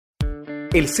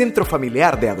El Centro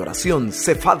Familiar de Adoración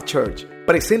CEFADCHURCH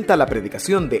presenta la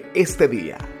predicación de este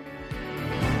día.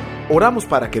 Oramos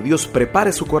para que Dios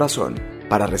prepare su corazón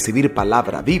para recibir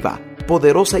palabra viva,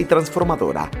 poderosa y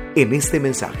transformadora en este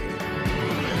mensaje.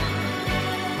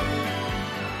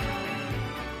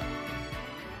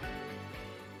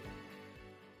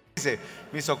 Dice: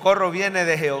 mi socorro viene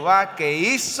de Jehová, que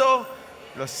hizo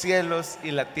los cielos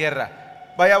y la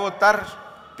tierra. Vaya a votar,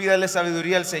 pídale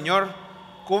sabiduría al Señor,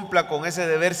 cumpla con ese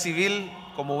deber civil.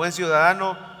 Como buen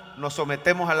ciudadano nos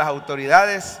sometemos a las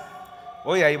autoridades.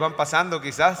 Hoy ahí van pasando,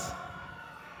 quizás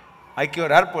hay que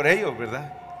orar por ellos,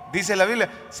 ¿verdad? Dice la Biblia.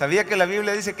 ¿Sabía que la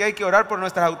Biblia dice que hay que orar por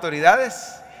nuestras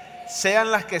autoridades?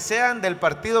 Sean las que sean, del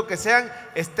partido que sean,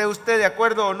 esté usted de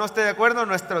acuerdo o no esté de acuerdo,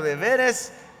 nuestro deber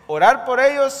es orar por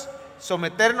ellos,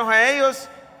 someternos a ellos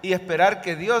y esperar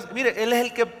que Dios, mire, Él es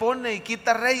el que pone y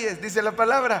quita reyes, dice la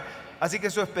palabra. Así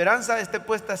que su esperanza esté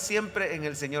puesta siempre en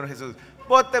el Señor Jesús.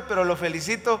 Vote, pero lo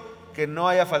felicito que no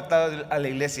haya faltado a la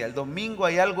iglesia. El domingo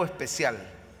hay algo especial.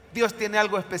 Dios tiene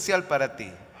algo especial para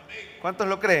ti. ¿Cuántos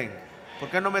lo creen?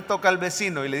 ¿Por qué no me toca al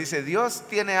vecino y le dice: Dios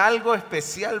tiene algo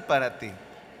especial para ti?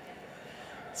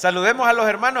 Saludemos a los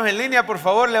hermanos en línea, por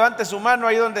favor, levante su mano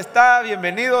ahí donde está.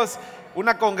 Bienvenidos.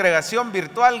 Una congregación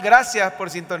virtual, gracias por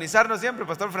sintonizarnos siempre.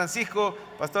 Pastor Francisco,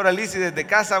 Pastor Alicia desde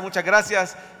casa, muchas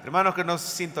gracias. Hermanos que nos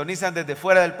sintonizan desde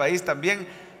fuera del país también.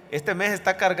 Este mes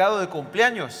está cargado de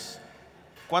cumpleaños.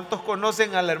 ¿Cuántos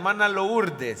conocen a la hermana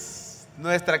Lourdes?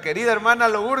 Nuestra querida hermana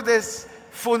Lourdes,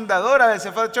 fundadora del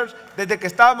CEFADCHURCH, desde que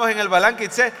estábamos en el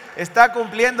Balanquitse, está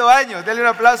cumpliendo años. Denle un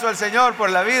aplauso al Señor por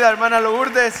la vida, hermana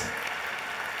Lourdes.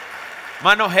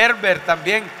 Hermano Herbert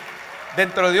también.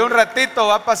 Dentro de un ratito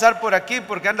va a pasar por aquí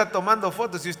porque anda tomando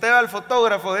fotos. Si usted va al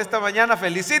fotógrafo de esta mañana,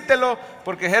 felicítelo,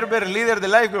 porque Herbert, líder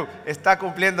del Life Group, está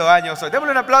cumpliendo años hoy.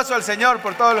 Démosle un aplauso al Señor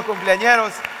por todos los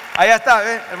cumpleañeros. Allá está,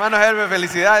 hermano Herbert,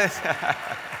 felicidades.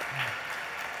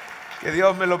 Que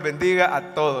Dios me los bendiga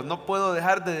a todos. No puedo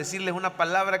dejar de decirles una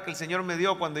palabra que el Señor me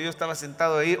dio cuando yo estaba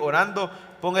sentado ahí orando.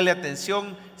 Póngale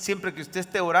atención siempre que usted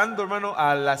esté orando, hermano,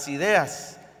 a las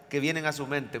ideas que vienen a su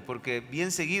mente, porque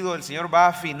bien seguido el Señor va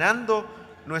afinando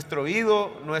nuestro oído,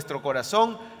 nuestro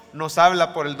corazón. Nos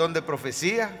habla por el don de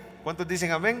profecía. ¿Cuántos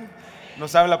dicen amén?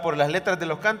 Nos habla por las letras de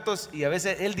los cantos, y a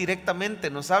veces Él directamente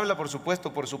nos habla, por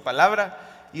supuesto, por su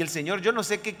palabra. Y el Señor, yo no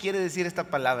sé qué quiere decir esta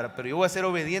palabra, pero yo voy a ser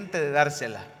obediente de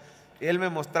dársela. Él me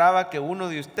mostraba que uno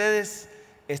de ustedes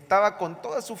estaba con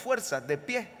toda su fuerza de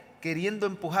pie, queriendo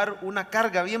empujar una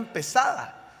carga bien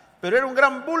pesada. Pero era un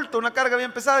gran bulto, una carga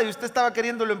bien pesada, y usted estaba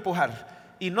queriéndolo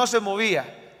empujar y no se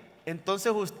movía.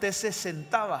 Entonces usted se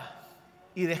sentaba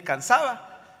y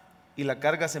descansaba y la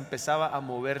carga se empezaba a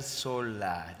mover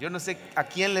sola. Yo no sé a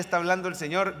quién le está hablando el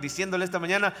Señor, diciéndole esta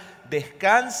mañana: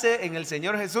 descanse en el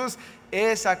Señor Jesús.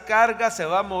 Esa carga se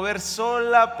va a mover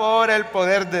sola por el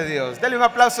poder de Dios. Dele un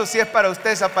aplauso si es para usted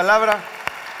esa palabra,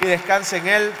 y descanse en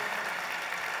Él.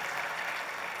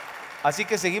 Así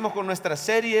que seguimos con nuestra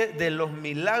serie de los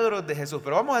milagros de Jesús.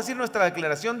 Pero vamos a decir nuestra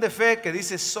declaración de fe que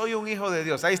dice: soy un hijo de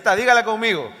Dios. Ahí está, dígala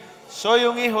conmigo. Soy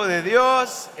un hijo de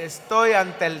Dios, estoy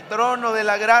ante el trono de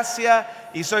la gracia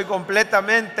y soy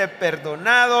completamente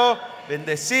perdonado,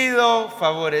 bendecido,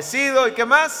 favorecido. ¿Y qué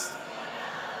más?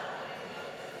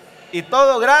 Y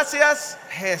todo gracias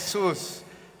Jesús.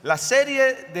 La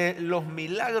serie de los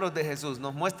milagros de Jesús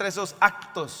nos muestra esos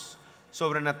actos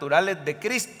sobrenaturales de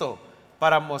Cristo,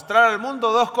 para mostrar al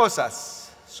mundo dos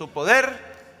cosas: su poder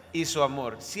y su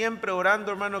amor. Siempre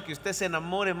orando, hermano, que usted se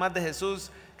enamore más de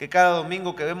Jesús, que cada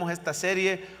domingo que vemos esta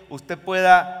serie usted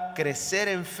pueda crecer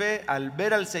en fe al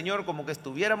ver al Señor como que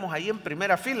estuviéramos ahí en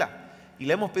primera fila. Y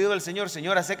le hemos pedido al Señor: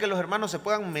 Señor, hace que los hermanos se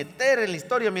puedan meter en la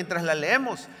historia mientras la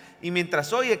leemos y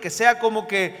mientras oye, que sea como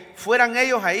que fueran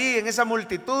ellos ahí en esa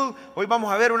multitud. Hoy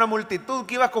vamos a ver una multitud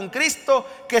que iba con Cristo,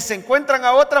 que se encuentran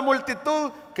a otra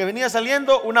multitud que venía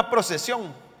saliendo, una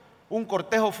procesión, un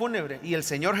cortejo fúnebre. Y el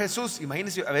Señor Jesús,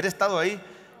 imagínense haber estado ahí,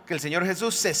 que el Señor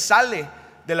Jesús se sale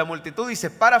de la multitud y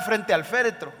se para frente al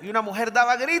féretro, y una mujer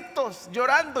daba gritos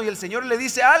llorando, y el Señor le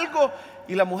dice algo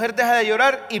y la mujer deja de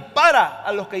llorar y para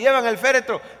a los que llevan el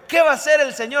féretro. ¿Qué va a hacer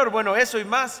el Señor? Bueno, eso y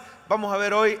más vamos a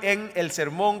ver hoy en el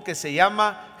sermón que se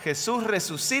llama Jesús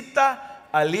resucita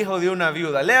al hijo de una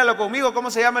viuda. Léalo conmigo.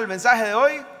 ¿Cómo se llama el mensaje de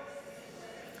hoy?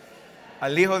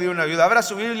 Al hijo de una viuda. Abra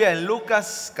su Biblia en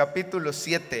Lucas capítulo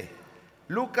 7.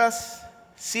 Lucas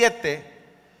 7.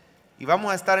 Y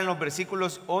vamos a estar en los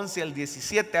versículos 11 al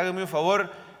 17. Hágame un favor,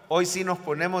 hoy sí nos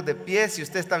ponemos de pie. Si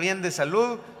usted está bien de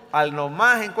salud, al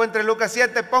nomás encuentre Lucas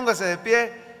 7, póngase de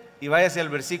pie y váyase al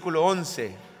versículo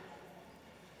 11.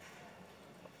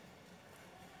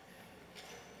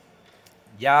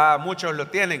 Ya muchos lo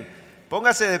tienen.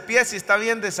 Póngase de pie si está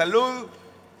bien de salud.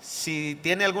 Si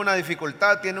tiene alguna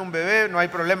dificultad, tiene un bebé, no hay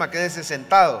problema, quédese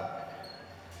sentado.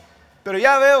 Pero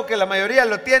ya veo que la mayoría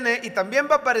lo tiene y también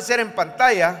va a aparecer en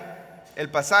pantalla el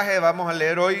pasaje. Vamos a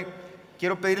leer hoy.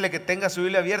 Quiero pedirle que tenga su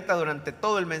Biblia abierta durante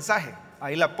todo el mensaje.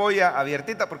 Ahí la apoya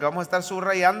abiertita porque vamos a estar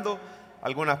subrayando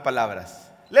algunas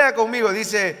palabras. Lea conmigo,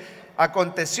 dice: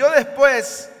 aconteció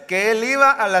después que él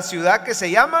iba a la ciudad que se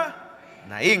llama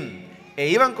Naín, e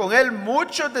iban con él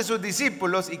muchos de sus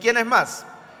discípulos. ¿Y quiénes más?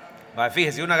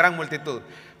 Fíjese, una gran multitud.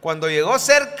 Cuando llegó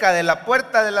cerca de la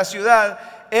puerta de la ciudad,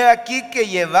 he aquí que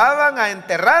llevaban a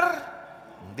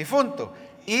enterrar un difunto,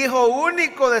 hijo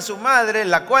único de su madre,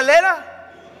 la cual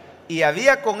era, y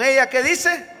había con ella, ¿qué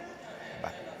dice?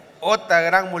 Otra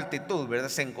gran multitud, ¿verdad?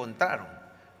 Se encontraron.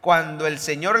 Cuando el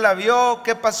Señor la vio,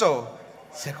 ¿qué pasó?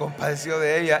 Se compadeció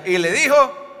de ella y le dijo: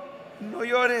 no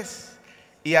llores.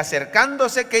 Y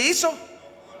acercándose, ¿qué hizo?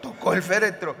 Tocó el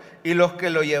féretro, y los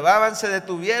que lo llevaban se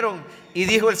detuvieron. Y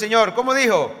dijo el Señor, ¿cómo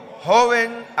dijo?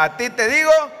 Joven, a ti te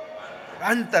digo,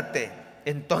 levántate.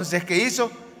 Entonces, ¿qué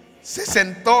hizo? Se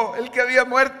sentó el que había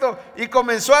muerto y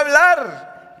comenzó a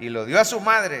hablar, y lo dio a su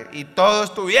madre. Y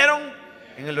todos tuvieron,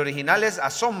 en el original es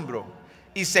asombro,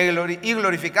 y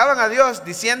glorificaban a Dios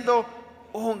diciendo: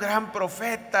 un gran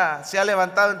profeta se ha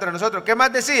levantado entre nosotros. ¿Qué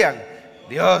más decían?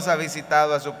 Dios ha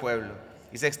visitado a su pueblo.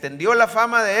 Y se extendió la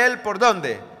fama de él, ¿por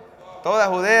dónde? Toda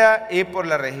Judea y por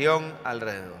la región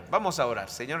alrededor. Vamos a orar.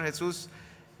 Señor Jesús,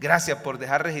 gracias por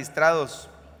dejar registrados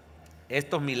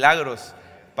estos milagros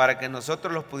para que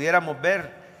nosotros los pudiéramos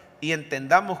ver y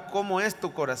entendamos cómo es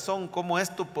tu corazón, cómo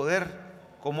es tu poder,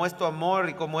 cómo es tu amor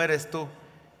y cómo eres tú.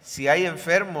 Si hay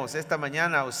enfermos esta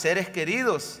mañana o seres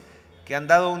queridos que han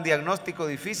dado un diagnóstico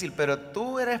difícil, pero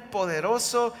tú eres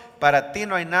poderoso, para ti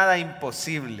no hay nada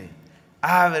imposible.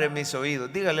 Abre mis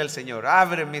oídos, dígale al Señor: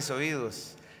 abre mis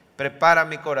oídos, prepara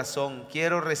mi corazón,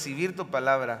 quiero recibir tu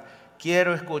palabra,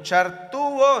 quiero escuchar tu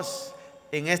voz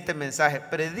en este mensaje.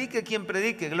 Predique quien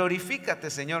predique, glorifícate,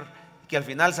 Señor, que al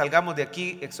final salgamos de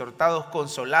aquí exhortados,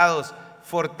 consolados,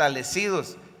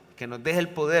 fortalecidos, que nos deje el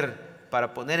poder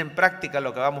para poner en práctica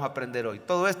lo que vamos a aprender hoy.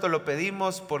 Todo esto lo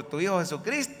pedimos por tu Hijo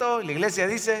Jesucristo. La iglesia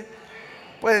dice,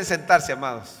 pueden sentarse,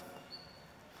 amados.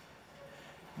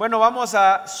 Bueno, vamos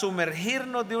a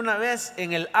sumergirnos de una vez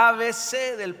en el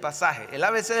ABC del pasaje. El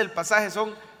ABC del pasaje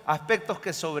son aspectos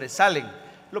que sobresalen.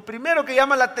 Lo primero que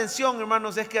llama la atención,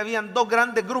 hermanos, es que habían dos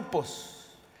grandes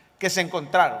grupos que se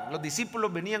encontraron. Los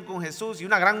discípulos venían con Jesús y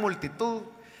una gran multitud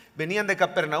venían de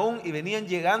Capernaum y venían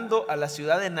llegando a la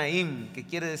ciudad de Naín, que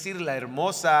quiere decir la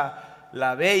hermosa,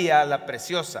 la bella, la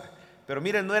preciosa. Pero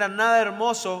miren, no era nada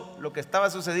hermoso lo que estaba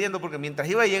sucediendo, porque mientras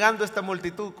iba llegando esta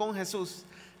multitud con Jesús,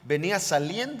 venía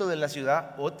saliendo de la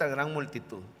ciudad otra gran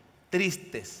multitud,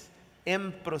 tristes,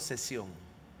 en procesión.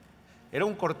 Era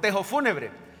un cortejo fúnebre.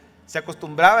 Se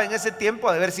acostumbraba en ese tiempo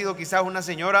a haber sido quizás una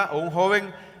señora o un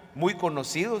joven muy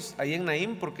conocidos ahí en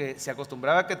Naín, porque se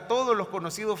acostumbraba que todos los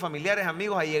conocidos, familiares,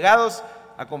 amigos, allegados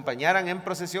acompañaran en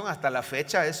procesión. Hasta la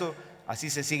fecha eso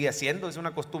así se sigue haciendo, es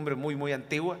una costumbre muy muy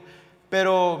antigua.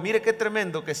 Pero mire qué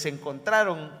tremendo que se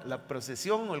encontraron la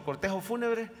procesión o el cortejo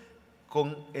fúnebre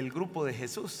con el grupo de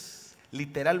Jesús.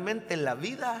 Literalmente la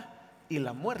vida y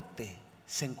la muerte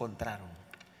se encontraron.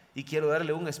 Y quiero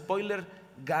darle un spoiler: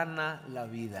 gana la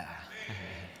vida.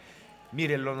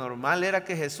 Mire, lo normal era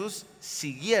que Jesús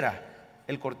siguiera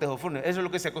el cortejo fúnebre. Eso es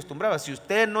lo que se acostumbraba. Si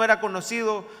usted no era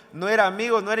conocido, no era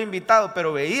amigo, no era invitado,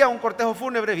 pero veía un cortejo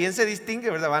fúnebre, bien se distingue,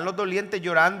 ¿verdad? Van los dolientes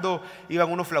llorando, iban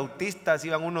unos flautistas,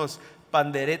 iban unos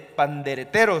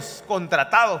pandereteros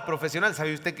contratados, profesionales.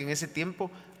 ¿Sabe usted que en ese tiempo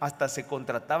hasta se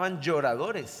contrataban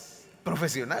lloradores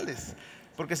profesionales?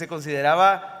 Porque se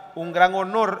consideraba un gran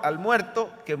honor al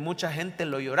muerto que mucha gente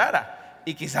lo llorara.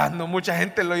 Y quizás no mucha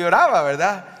gente lo lloraba,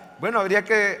 ¿verdad? Bueno, habría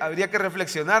que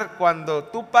reflexionar: cuando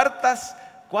tú partas,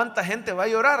 ¿cuánta gente va a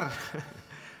llorar?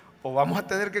 O vamos a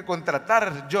tener que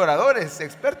contratar lloradores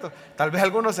expertos. Tal vez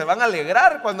algunos se van a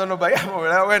alegrar cuando nos vayamos,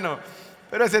 ¿verdad? Bueno,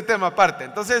 pero ese tema aparte.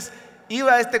 Entonces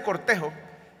iba a este cortejo,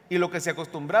 y lo que se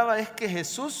acostumbraba es que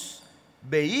Jesús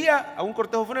veía a un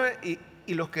cortejo fúnebre y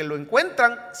los que lo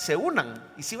encuentran se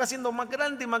unan, y se iba haciendo más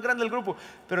grande y más grande el grupo.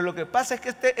 Pero lo que pasa es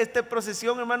que esta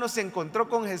procesión, hermanos, se encontró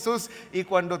con Jesús, y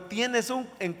cuando tienes un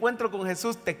encuentro con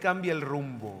Jesús te cambia el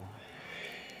rumbo.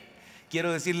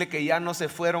 Quiero decirle que ya no se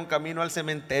fueron camino al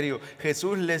cementerio.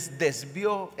 Jesús les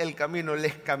desvió el camino,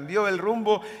 les cambió el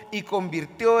rumbo y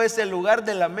convirtió ese lugar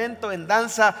de lamento en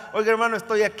danza. Oiga, hermano,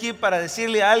 estoy aquí para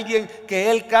decirle a alguien que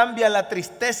Él cambia la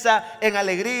tristeza en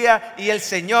alegría y el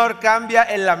Señor cambia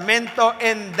el lamento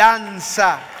en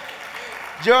danza.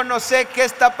 Yo no sé qué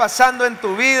está pasando en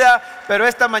tu vida, pero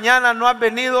esta mañana no has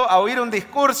venido a oír un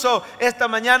discurso. Esta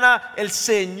mañana el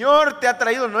Señor te ha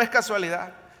traído, no es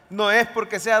casualidad. No es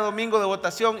porque sea domingo de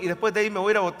votación y después de ahí me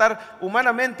voy a ir a votar.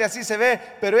 Humanamente así se ve,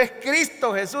 pero es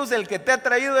Cristo Jesús el que te ha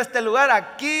traído a este lugar.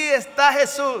 Aquí está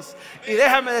Jesús. Y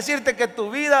déjame decirte que tu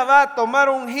vida va a tomar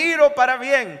un giro para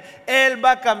bien. Él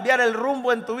va a cambiar el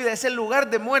rumbo en tu vida. Ese lugar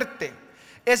de muerte,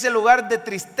 ese lugar de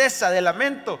tristeza, de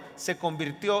lamento, se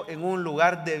convirtió en un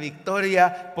lugar de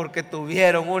victoria porque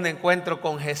tuvieron un encuentro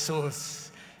con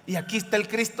Jesús. Y aquí está el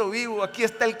Cristo vivo, aquí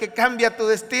está el que cambia tu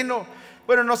destino.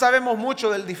 Bueno, no sabemos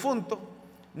mucho del difunto,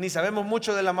 ni sabemos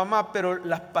mucho de la mamá, pero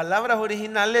las palabras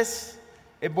originales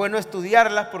es bueno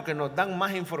estudiarlas porque nos dan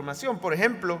más información. Por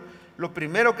ejemplo, lo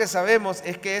primero que sabemos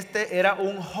es que este era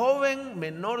un joven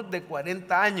menor de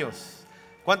 40 años.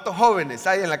 ¿Cuántos jóvenes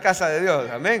hay en la casa de Dios?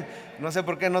 Amén. No sé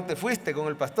por qué no te fuiste con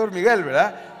el pastor Miguel,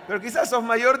 ¿verdad? Pero quizás sos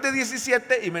mayor de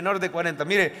 17 y menor de 40.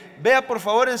 Mire, vea por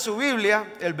favor en su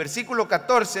Biblia el versículo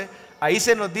 14. Ahí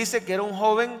se nos dice que era un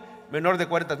joven menor de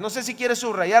 40. No sé si quiere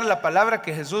subrayar la palabra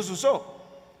que Jesús usó.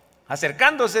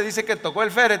 Acercándose, dice que tocó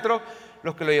el féretro,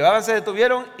 los que lo llevaban se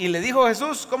detuvieron y le dijo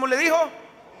Jesús, ¿cómo le dijo?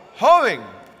 Joven,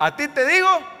 a ti te digo,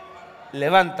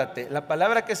 levántate. La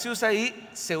palabra que se usa ahí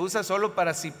se usa solo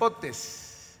para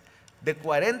cipotes de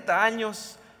 40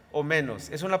 años o menos.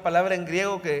 Es una palabra en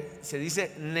griego que se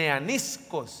dice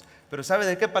neaniskos. Pero ¿sabe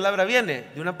de qué palabra viene?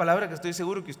 De una palabra que estoy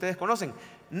seguro que ustedes conocen.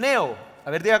 Neo. A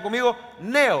ver, diga conmigo,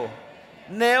 neo.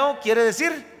 Neo quiere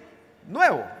decir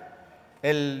nuevo.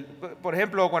 Por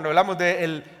ejemplo, cuando hablamos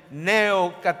del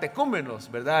neocatecúmenos,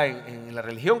 ¿verdad? En la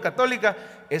religión católica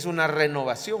es una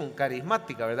renovación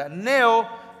carismática, ¿verdad? Neo,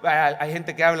 hay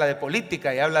gente que habla de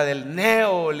política y habla del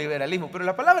neoliberalismo, pero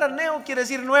la palabra neo quiere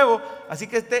decir nuevo, así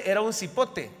que este era un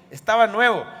cipote, estaba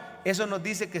nuevo. Eso nos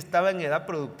dice que estaba en edad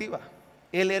productiva.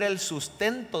 Él era el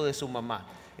sustento de su mamá,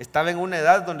 estaba en una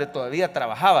edad donde todavía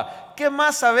trabajaba. ¿Qué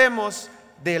más sabemos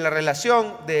de la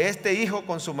relación de este hijo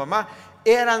con su mamá?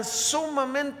 Eran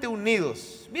sumamente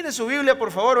unidos. Mire su Biblia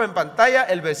por favor o en pantalla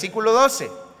el versículo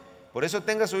 12. Por eso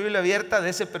tenga su Biblia abierta,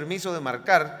 de ese permiso de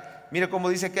marcar. Mire cómo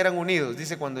dice que eran unidos.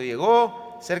 Dice, cuando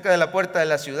llegó cerca de la puerta de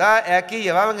la ciudad, he aquí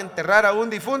llevaban a enterrar a un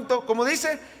difunto. ¿Cómo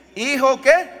dice? Hijo,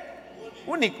 ¿qué?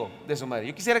 Único de su madre.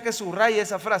 Yo quisiera que subraye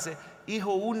esa frase,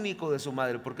 hijo único de su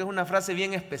madre, porque es una frase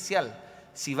bien especial.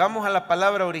 Si vamos a la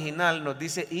palabra original, nos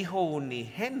dice hijo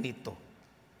unigénito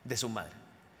de su madre.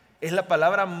 Es la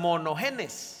palabra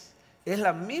monogenes. Es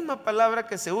la misma palabra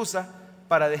que se usa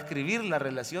para describir la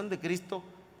relación de Cristo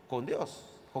con Dios,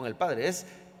 con el Padre.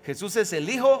 Jesús es el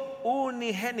hijo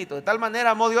unigénito. De tal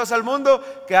manera amó Dios al mundo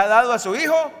que ha dado a su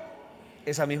hijo.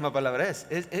 Esa misma palabra es.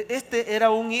 Este era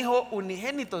un hijo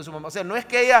unigénito de su mamá. O sea, no es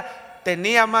que ella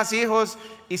tenía más hijos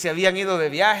y se habían ido de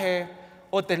viaje,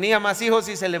 o tenía más hijos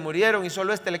y se le murieron y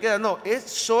solo este le queda. No,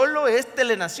 solo este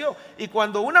le nació. Y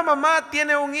cuando una mamá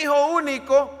tiene un hijo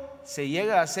único, se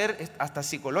llega a ser, hasta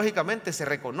psicológicamente se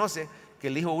reconoce que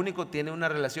el hijo único tiene una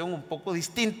relación un poco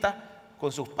distinta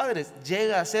con sus padres.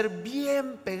 Llega a ser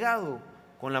bien pegado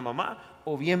con la mamá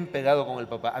o bien pegado con el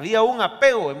papá. Había un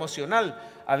apego emocional,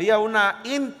 había una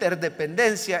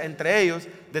interdependencia entre ellos,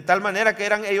 de tal manera que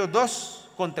eran ellos dos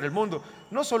contra el mundo.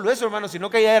 No solo eso, hermano, sino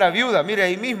que ella era viuda. Mire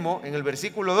ahí mismo en el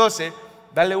versículo 12,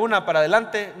 dale una para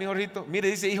adelante, mi jorrito. Mire,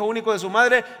 dice hijo único de su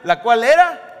madre, la cual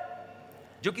era.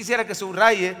 Yo quisiera que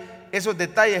subraye esos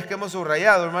detalles que hemos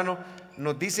subrayado, hermano.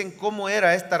 Nos dicen cómo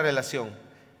era esta relación.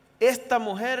 Esta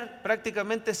mujer,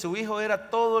 prácticamente su hijo era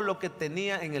todo lo que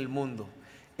tenía en el mundo.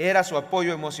 Era su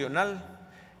apoyo emocional,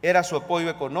 era su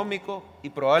apoyo económico y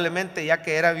probablemente, ya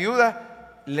que era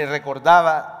viuda, le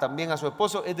recordaba también a su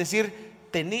esposo. Es decir,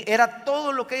 era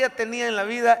todo lo que ella tenía en la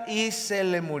vida y se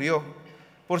le murió.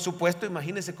 Por supuesto,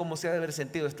 imagínense cómo se ha de haber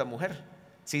sentido esta mujer.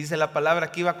 Si dice la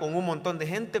palabra que iba con un montón de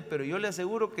gente, pero yo le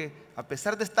aseguro que a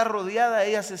pesar de estar rodeada,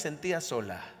 ella se sentía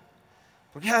sola.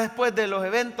 Porque ya después de los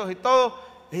eventos y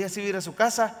todo, ella se iba a ir a su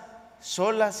casa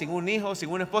sola, sin un hijo, sin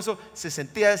un esposo, se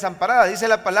sentía desamparada. Dice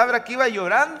la palabra que iba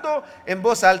llorando en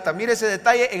voz alta. Mire ese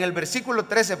detalle en el versículo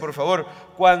 13, por favor.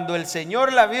 Cuando el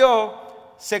Señor la vio,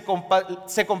 se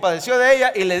compadeció de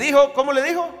ella y le dijo, ¿cómo le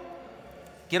dijo?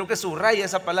 Quiero que subraye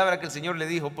esa palabra que el Señor le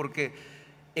dijo, porque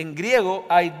en griego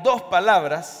hay dos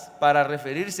palabras para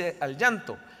referirse al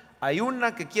llanto. Hay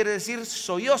una que quiere decir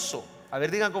sollozo. A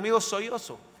ver, digan conmigo,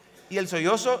 sollozo. Y el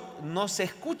sollozo no se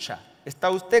escucha.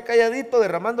 Está usted calladito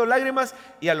derramando lágrimas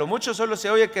y a lo mucho solo se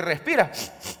oye que respira,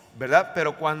 ¿verdad?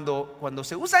 Pero cuando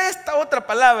se usa esta otra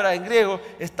palabra en griego,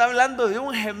 está hablando de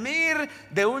un gemir,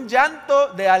 de un llanto,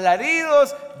 de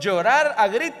alaridos, llorar a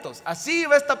gritos. Así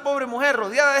iba esta pobre mujer,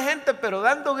 rodeada de gente, pero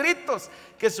dando gritos,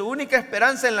 que su única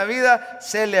esperanza en la vida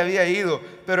se le había ido.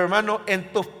 Pero hermano,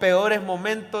 en tus peores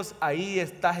momentos, ahí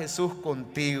está Jesús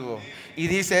contigo. Y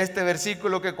dice este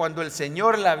versículo que cuando el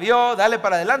Señor la vio, dale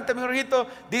para adelante, mi hijito,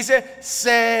 dice,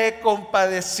 se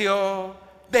compadeció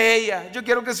de ella. Yo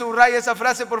quiero que subraye esa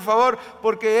frase, por favor,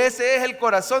 porque ese es el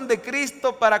corazón de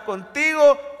Cristo para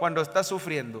contigo cuando estás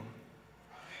sufriendo.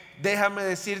 Déjame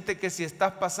decirte que si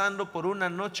estás pasando por una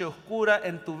noche oscura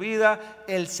en tu vida,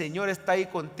 el Señor está ahí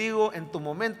contigo en tu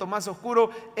momento más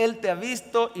oscuro. Él te ha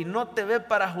visto y no te ve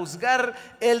para juzgar.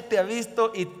 Él te ha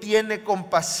visto y tiene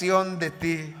compasión de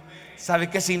ti. ¿Sabe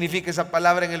qué significa esa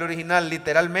palabra en el original?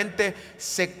 Literalmente,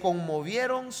 se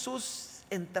conmovieron sus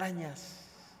entrañas.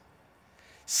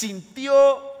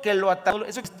 Sintió que lo atacó.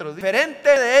 Eso es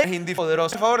diferente de él, es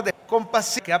poderoso. Por favor, de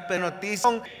compasión que ha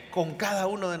penotizado con cada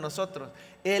uno de nosotros.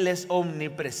 Él es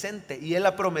omnipresente y Él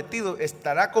ha prometido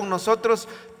estará con nosotros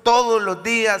todos los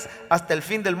días hasta el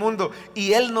fin del mundo.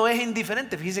 Y Él no es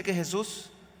indiferente. Fíjese que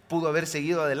Jesús pudo haber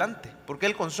seguido adelante, porque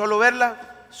Él con solo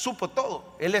verla supo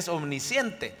todo. Él es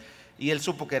omnisciente y Él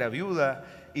supo que era viuda.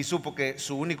 Y supo que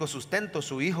su único sustento,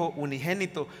 su hijo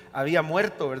unigénito, había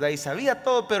muerto, ¿verdad? Y sabía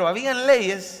todo, pero habían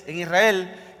leyes en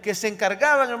Israel que se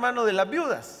encargaban, hermano, de las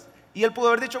viudas. Y él pudo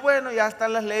haber dicho, bueno, ya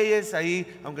están las leyes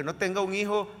ahí, aunque no tenga un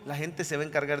hijo, la gente se va a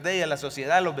encargar de ella, la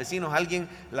sociedad, los vecinos, alguien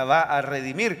la va a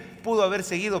redimir. Pudo haber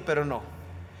seguido, pero no.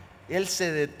 Él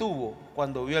se detuvo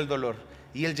cuando vio el dolor.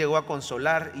 Y Él llegó a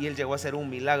consolar y Él llegó a hacer un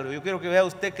milagro. Yo quiero que vea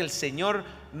usted que el Señor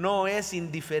no es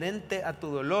indiferente a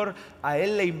tu dolor. A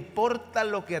Él le importa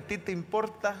lo que a ti te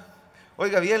importa.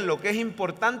 Oiga bien, lo que es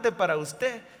importante para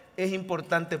usted es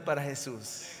importante para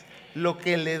Jesús. Lo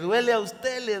que le duele a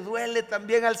usted le duele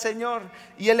también al Señor.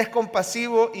 Y Él es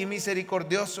compasivo y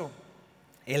misericordioso.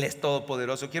 Él es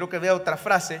todopoderoso. Quiero que vea otra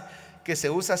frase que se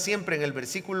usa siempre en el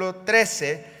versículo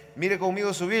 13. Mire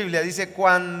conmigo su Biblia, dice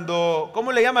cuando,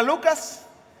 ¿cómo le llama Lucas?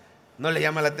 No le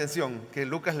llama la atención, que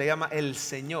Lucas le llama el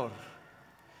Señor.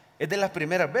 Es de las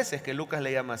primeras veces que Lucas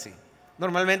le llama así.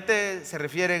 Normalmente se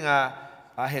refieren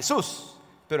a Jesús,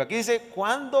 pero aquí dice,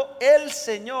 cuando el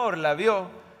Señor la vio,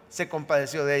 se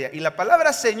compadeció de ella. Y la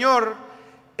palabra Señor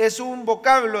es un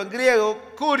vocablo en griego,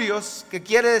 kurios, que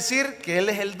quiere decir que Él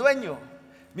es el dueño.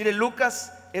 Mire,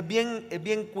 Lucas es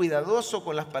bien cuidadoso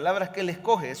con las palabras que Él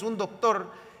escoge, es un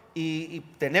doctor. Y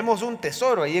tenemos un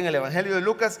tesoro ahí en el Evangelio de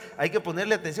Lucas. Hay que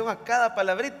ponerle atención a cada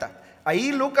palabrita.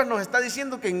 Ahí Lucas nos está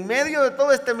diciendo que en medio de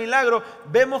todo este milagro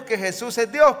vemos que Jesús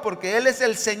es Dios, porque Él es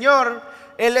el Señor,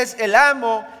 Él es el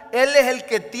amo, Él es el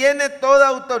que tiene toda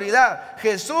autoridad.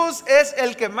 Jesús es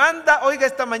el que manda. Oiga,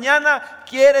 esta mañana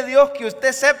quiere Dios que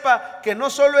usted sepa que no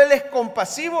solo Él es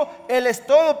compasivo, Él es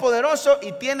todopoderoso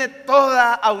y tiene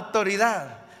toda autoridad.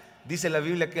 Dice la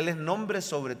Biblia que Él es nombre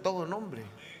sobre todo nombre.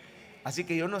 Así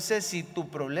que yo no sé si tu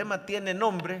problema tiene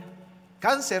nombre.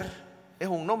 Cáncer es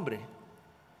un nombre.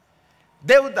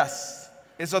 Deudas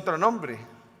es otro nombre.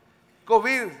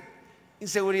 COVID,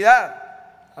 inseguridad,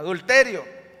 adulterio,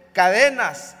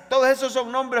 cadenas, todos esos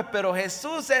son nombres, pero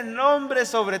Jesús es nombre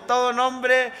sobre todo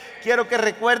nombre. Quiero que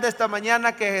recuerde esta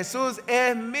mañana que Jesús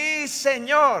es mi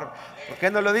Señor. ¿Por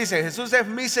qué no lo dice? Jesús es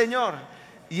mi Señor.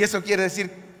 Y eso quiere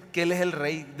decir que Él es el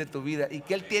rey de tu vida y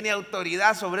que Él tiene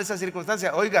autoridad sobre esa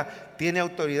circunstancia. Oiga, tiene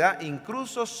autoridad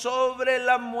incluso sobre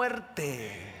la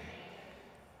muerte.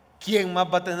 ¿Quién más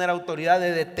va a tener autoridad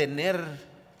de detener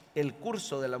el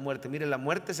curso de la muerte? Mire, la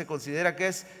muerte se considera que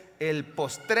es el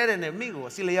postrer enemigo,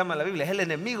 así le llama la Biblia, es el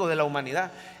enemigo de la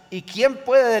humanidad. ¿Y quién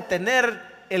puede detener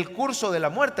el curso de la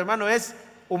muerte, hermano?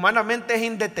 Humanamente es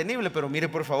indetenible, pero mire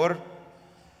por favor,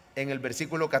 en el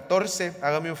versículo 14,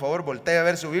 hágame un favor, voltee a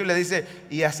ver su Biblia, dice,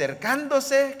 y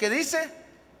acercándose, ¿qué dice?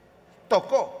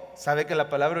 Tocó. Sabe que la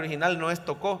palabra original no es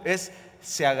tocó, es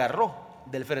se agarró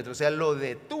del féretro, o sea, lo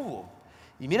detuvo.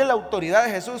 Y mire la autoridad de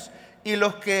Jesús. Y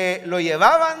los que lo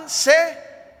llevaban se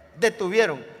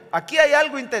detuvieron. Aquí hay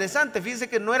algo interesante, fíjense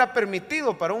que no era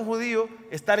permitido para un judío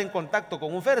estar en contacto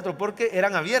con un féretro porque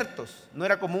eran abiertos, no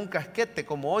era como un casquete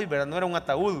como hoy, ¿verdad? No era un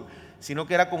ataúd, sino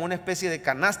que era como una especie de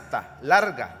canasta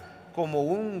larga, como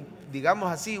un,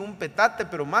 digamos así, un petate,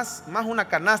 pero más una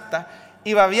canasta,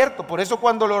 iba abierto. Por eso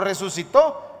cuando lo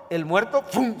resucitó, el muerto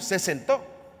 ¡pum!, se sentó.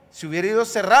 Si hubiera ido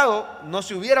cerrado, no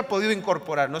se hubiera podido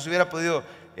incorporar, no se hubiera podido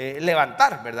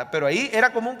levantar, ¿verdad? Pero ahí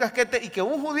era como un casquete, y que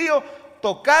un judío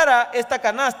tocara esta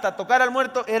canasta, tocara al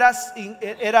muerto,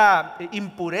 era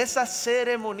impureza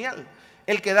ceremonial.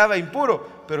 Él quedaba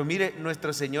impuro. Pero mire,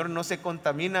 nuestro Señor no se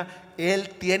contamina. Él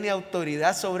tiene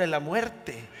autoridad sobre la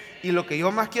muerte. Y lo que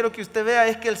yo más quiero que usted vea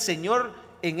es que el Señor,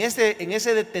 en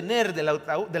ese detener del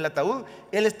ataúd,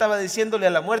 Él estaba diciéndole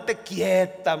a la muerte: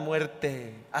 quieta,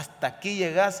 muerte, hasta aquí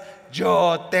llegas,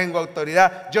 yo tengo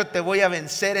autoridad, yo te voy a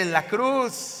vencer en la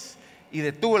cruz. Y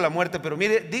detuvo la muerte. Pero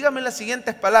mire, dígame las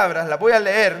siguientes palabras, las voy a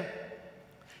leer,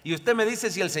 y usted me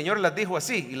dice si el Señor las dijo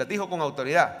así, y las dijo con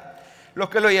autoridad. Los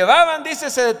que lo llevaban, dice,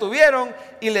 se detuvieron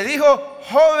y le dijo: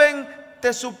 joven,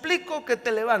 te suplico que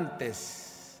te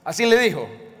levantes. Así le dijo.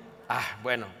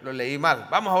 Bueno, lo leí mal.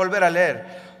 Vamos a volver a leer.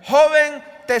 Joven,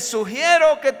 te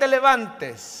sugiero que te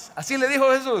levantes. Así le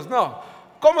dijo Jesús. No.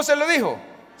 ¿Cómo se lo dijo?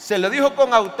 Se lo dijo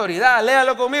con autoridad.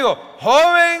 Léalo conmigo.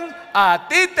 Joven, a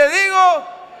ti te digo.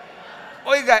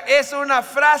 Oiga, es una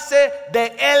frase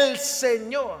de el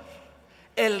Señor.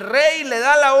 El rey le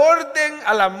da la orden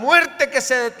a la muerte que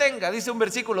se detenga. Dice un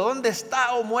versículo: ¿dónde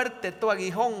está, oh muerte, tu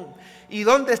aguijón? ¿Y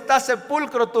dónde está,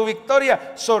 sepulcro, tu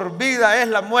victoria? Sorbida es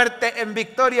la muerte en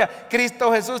victoria.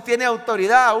 Cristo Jesús tiene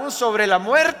autoridad aún sobre la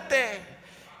muerte.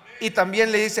 Y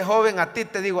también le dice: joven, a ti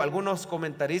te digo. Algunos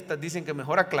comentaristas dicen que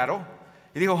mejor aclaró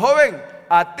y dijo: joven,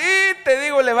 a ti te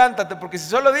digo, levántate. Porque si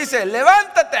solo dice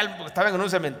levántate, estaban en un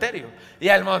cementerio y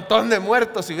al montón de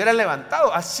muertos se hubieran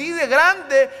levantado. Así de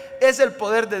grande es el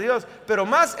poder de Dios. Pero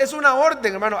más es una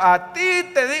orden, hermano. A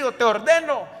ti te digo, te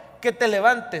ordeno que te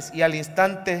levantes. Y al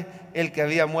instante el que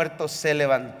había muerto se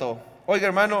levantó. Oiga,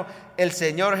 hermano, el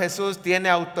Señor Jesús tiene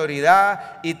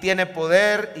autoridad y tiene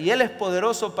poder, y Él es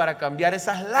poderoso para cambiar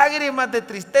esas lágrimas de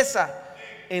tristeza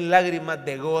en lágrimas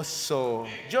de gozo.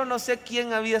 Yo no sé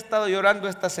quién había estado llorando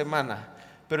esta semana,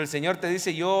 pero el Señor te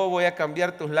dice: yo voy a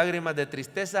cambiar tus lágrimas de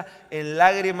tristeza en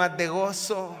lágrimas de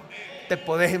gozo. Te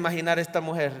podés imaginar esta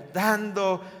mujer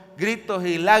dando gritos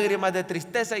y lágrimas de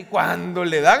tristeza, y cuando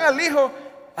le dan al hijo,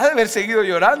 ha de haber seguido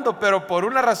llorando, pero por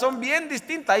una razón bien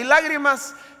distinta. Hay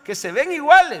lágrimas que se ven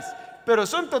iguales, pero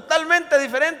son totalmente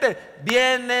diferentes.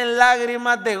 Vienen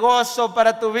lágrimas de gozo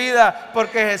para tu vida,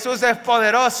 porque Jesús es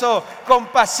poderoso,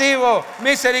 compasivo,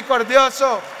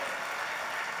 misericordioso.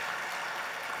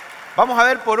 Vamos a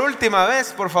ver por última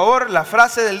vez, por favor, la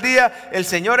frase del día. El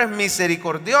Señor es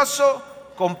misericordioso,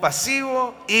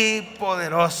 compasivo y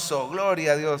poderoso.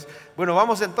 Gloria a Dios. Bueno,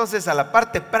 vamos entonces a la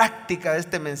parte práctica de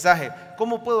este mensaje.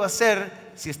 ¿Cómo puedo hacer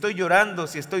si estoy llorando,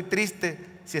 si estoy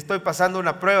triste, si estoy pasando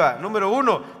una prueba? Número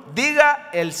 1, diga: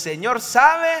 el Señor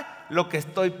sabe lo que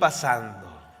estoy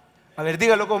pasando. A ver,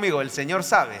 dígalo conmigo: el Señor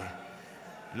sabe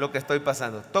lo que estoy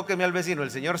pasando. Tóqueme al vecino: el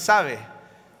Señor sabe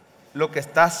lo que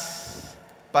estás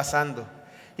pasando.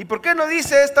 ¿Y por qué no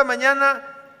dice esta mañana: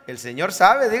 el Señor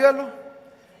sabe? Dígalo: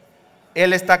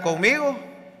 Él está conmigo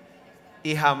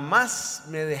y jamás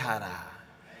me dejará.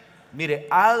 Mire,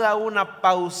 haga una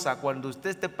pausa cuando usted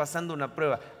esté pasando una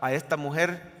prueba. A esta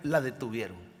mujer la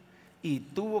detuvieron y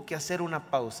tuvo que hacer una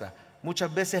pausa.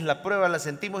 Muchas veces la prueba la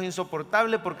sentimos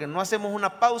insoportable porque no hacemos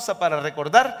una pausa para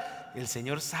recordar: el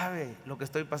Señor sabe lo que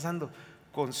estoy pasando.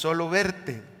 Con solo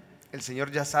verte, el Señor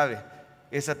ya sabe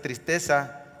esa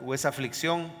tristeza o esa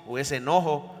aflicción o ese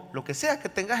enojo, lo que sea que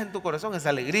tengas en tu corazón, esa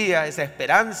alegría, esa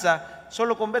esperanza.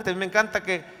 Solo con verte. A mí me encanta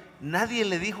que nadie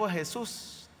le dijo a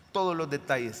Jesús todos los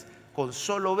detalles. Con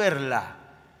solo verla,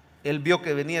 Él vio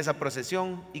que venía esa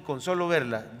procesión, y con solo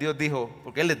verla, Dios dijo,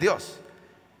 porque Él es Dios,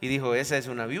 y dijo: esa es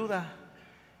una viuda.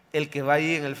 El que va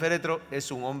ahí en el féretro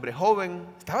es un hombre joven.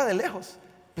 Estaba de lejos,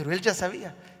 pero Él ya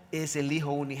sabía: es el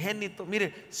hijo unigénito.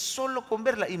 Mire, solo con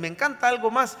verla. Y me encanta algo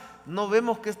más: no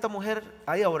vemos que esta mujer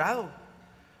haya orado,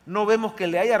 no vemos que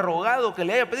le haya rogado, que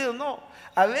le haya pedido. No,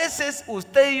 a veces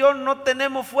usted y yo no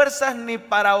tenemos fuerzas ni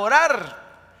para orar.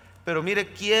 Pero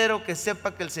mire, quiero que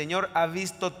sepa que el Señor ha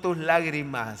visto tus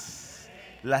lágrimas.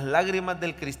 Las lágrimas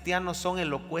del cristiano son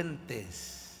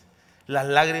elocuentes. Las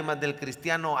lágrimas del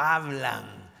cristiano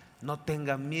hablan. No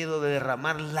tengan miedo de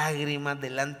derramar lágrimas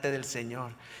delante del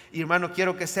Señor. Y hermano,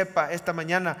 quiero que sepa esta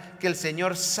mañana que el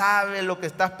Señor sabe lo que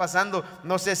estás pasando.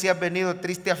 No sé si has venido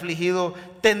triste, afligido,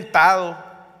 tentado.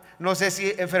 No sé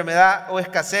si enfermedad o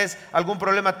escasez, algún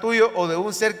problema tuyo o de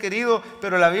un ser querido,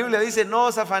 pero la Biblia dice: no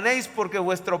os afanéis, porque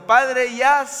vuestro Padre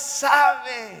ya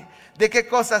sabe de qué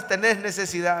cosas tenés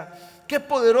necesidad. Qué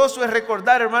poderoso es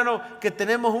recordar, hermano, que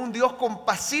tenemos un Dios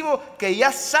compasivo que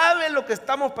ya sabe lo que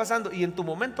estamos pasando. Y en tu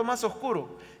momento más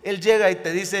oscuro, Él llega y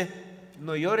te dice: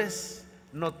 no llores,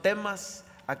 no temas,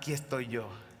 aquí estoy yo.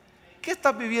 ¿Qué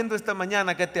estás viviendo esta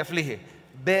mañana que te aflige?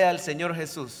 Ve al Señor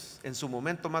Jesús en su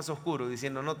momento más oscuro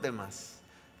diciendo: no temas,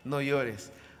 no llores,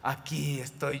 aquí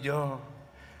estoy yo.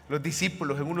 los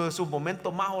discípulos en uno de sus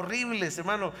momentos más horribles,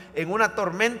 hermano, en una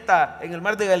tormenta en el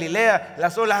mar de Galilea,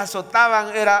 las olas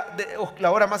azotaban, era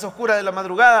la hora más oscura de la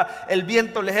madrugada, el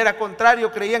viento les era contrario,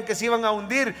 creían que se iban a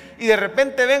hundir y de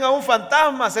repente ven a un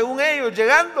fantasma, según ellos,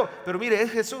 llegando. Pero mire,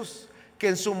 es Jesús, que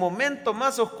en su momento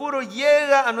más oscuro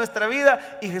llega a nuestra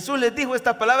vida y Jesús les dijo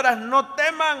estas palabras: no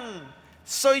teman,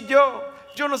 soy yo.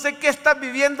 Yo no sé qué estás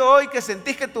viviendo hoy, que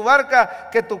sentís que tu barca,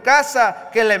 que tu casa,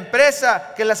 que la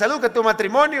empresa, que la salud, que tu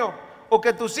matrimonio o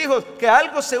que tus hijos, que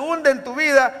algo se hunde en tu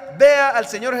vida. Vea al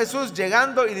Señor Jesús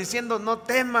llegando y diciendo: no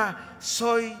tema,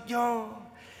 soy yo.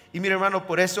 Y mire, hermano,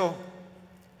 por eso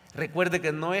recuerde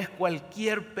que no es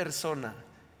cualquier persona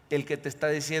el que te está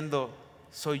diciendo: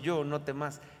 soy yo, no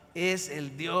temas. Es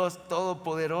el Dios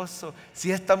Todopoderoso. Si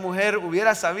esta mujer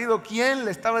hubiera sabido quién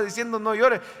le estaba diciendo no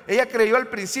llores, ella creyó al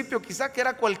principio quizá que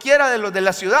era cualquiera de los de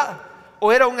la ciudad,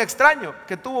 o era un extraño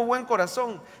que tuvo buen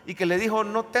corazón y que le dijo: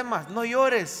 no temas, no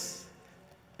llores.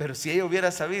 Pero si ella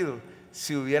hubiera sabido,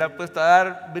 se hubiera puesto a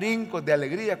dar brincos de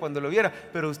alegría cuando lo viera.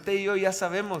 Pero usted y yo ya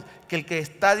sabemos que el que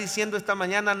está diciendo esta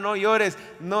mañana no llores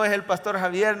no es el pastor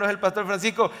Javier, no es el pastor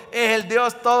Francisco, es el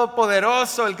Dios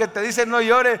Todopoderoso el que te dice: no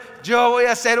llores, yo voy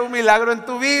a hacer un milagro en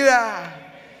tu vida.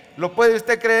 ¿Lo puede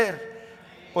usted creer?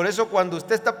 Por eso cuando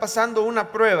usted está pasando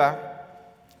una prueba,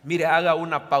 mire, haga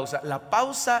una pausa. La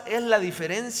pausa es la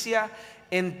diferencia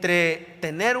entre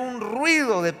tener un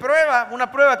ruido de prueba,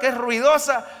 una prueba que es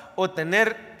ruidosa, o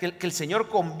tener que el Señor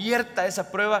convierta esa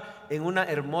prueba en una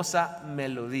hermosa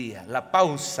melodía. La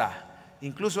pausa,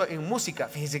 incluso en música.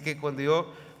 Fíjense que cuando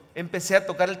yo empecé a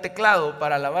tocar el teclado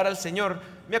para alabar al Señor,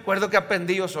 me acuerdo que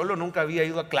aprendí yo solo, nunca había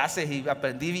ido a clases y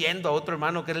aprendí viendo a otro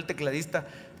hermano que era el tecladista.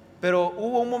 Pero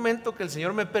hubo un momento que el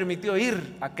Señor me permitió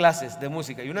ir a clases de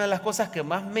música, y una de las cosas que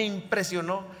más me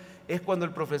impresionó es cuando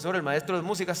el profesor, el maestro de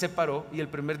música, se paró y el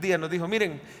primer día nos dijo: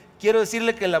 miren, quiero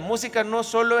decirle que la música no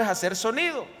solo es hacer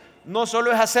sonido, no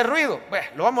solo es hacer ruido. Bueno,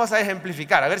 lo vamos a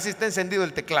ejemplificar, a ver si está encendido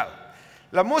el teclado.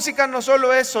 La música no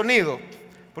solo es sonido,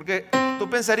 porque tú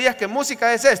pensarías que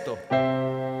música es esto,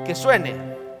 que suene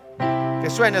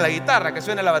la guitarra, que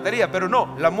suene la batería, pero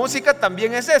no, la música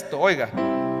también es esto. Oiga,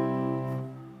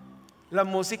 la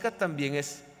música también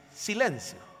es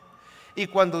silencio. Y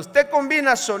cuando usted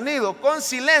combina sonido con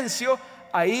silencio,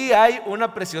 ahí hay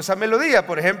una preciosa melodía.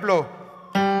 Por ejemplo,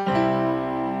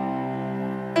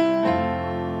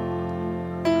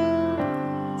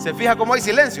 ¿se fija cómo hay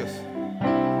silencios?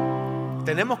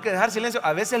 Tenemos que dejar silencio.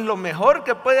 A veces lo mejor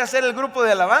que puede hacer el grupo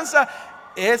de alabanza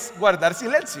es guardar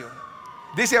silencio.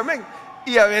 Dice amén.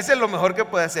 Y a veces lo mejor que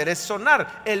puede hacer es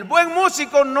sonar. El buen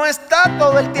músico no está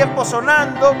todo el tiempo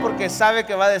sonando porque sabe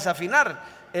que va a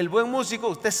desafinar. El buen músico,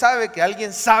 usted sabe que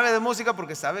alguien sabe de música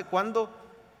porque sabe cuándo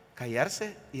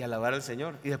callarse y alabar al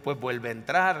Señor, y después vuelve a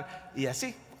entrar, y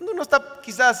así. Cuando uno está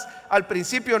quizás al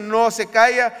principio no se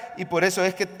calla, y por eso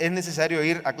es que es necesario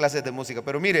ir a clases de música.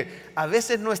 Pero mire, a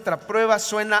veces nuestra prueba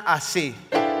suena así.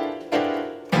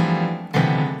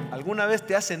 ¿Alguna vez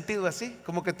te has sentido así?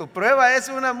 Como que tu prueba es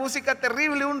una música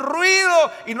terrible, un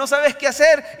ruido, y no sabes qué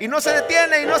hacer, y no se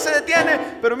detiene, y no se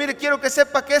detiene. Pero mire, quiero que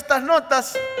sepa que estas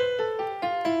notas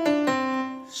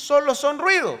solo son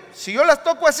ruido. Si yo las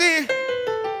toco así,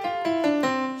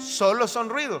 solo son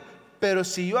ruido. Pero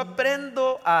si yo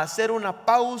aprendo a hacer una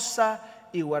pausa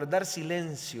y guardar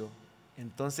silencio,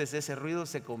 entonces ese ruido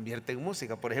se convierte en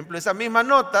música. Por ejemplo, esas mismas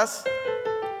notas,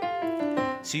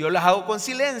 si yo las hago con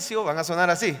silencio, van a sonar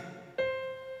así.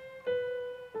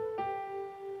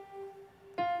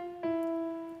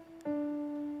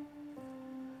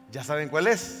 Ya saben cuál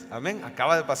es. Amén.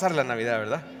 Acaba de pasar la Navidad,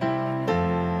 ¿verdad?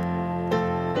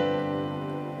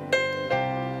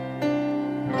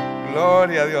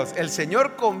 Gloria a Dios. El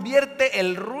Señor convierte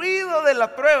el ruido de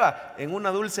la prueba en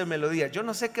una dulce melodía. Yo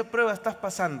no sé qué prueba estás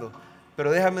pasando, pero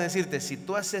déjame decirte, si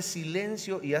tú haces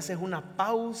silencio y haces una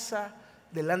pausa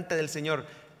delante del Señor,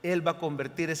 Él va a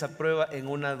convertir esa prueba en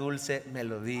una dulce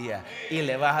melodía y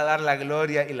le vas a dar la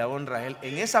gloria y la honra a Él.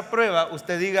 En esa prueba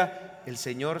usted diga: el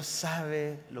Señor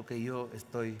sabe lo que yo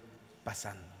estoy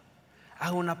pasando.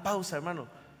 Haga una pausa, hermano,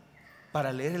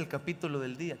 para leer el capítulo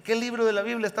del día. ¿Qué libro de la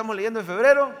Biblia estamos leyendo en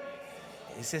febrero?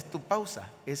 Esa es tu pausa,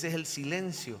 ese es el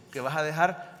silencio que vas a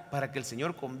dejar para que el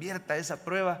Señor convierta esa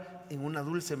prueba en una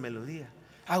dulce melodía.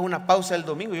 Haga una pausa el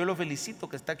domingo. Yo lo felicito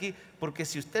que está aquí, porque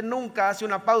si usted nunca hace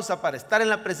una pausa para estar en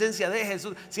la presencia de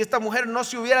Jesús, si esta mujer no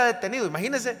se hubiera detenido,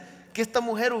 imagínese que esta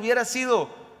mujer hubiera sido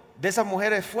de esas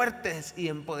mujeres fuertes y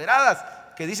empoderadas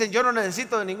que dicen: yo no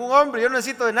necesito de ningún hombre, yo no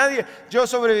necesito de nadie, yo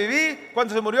sobreviví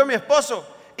cuando se murió mi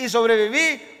esposo y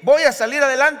sobreviví, voy a salir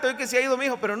adelante hoy que se ha ido mi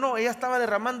hijo. Pero no, ella estaba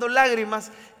derramando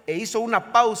lágrimas e hizo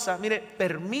una pausa. Mire,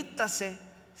 permítase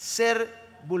ser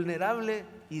vulnerable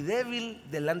y débil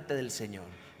delante del Señor.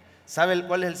 ¿Sabe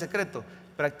cuál es el secreto?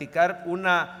 Practicar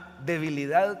una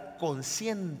debilidad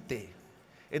consciente.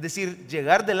 Es decir,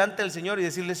 llegar delante del Señor y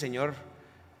decirle: Señor,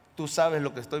 tú sabes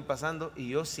lo que estoy pasando y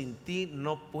yo sin ti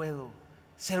no puedo.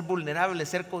 Ser vulnerable,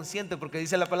 ser consciente, porque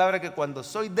dice la palabra que cuando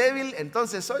soy débil,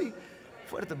 entonces soy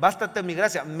fuerte. Bástate mi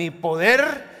gracia, mi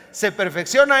poder se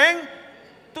perfecciona en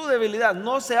tu debilidad.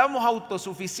 No seamos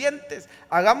autosuficientes.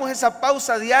 Hagamos esa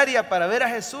pausa diaria para ver a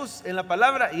Jesús en la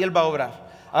palabra y Él va a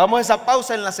obrar. Hagamos esa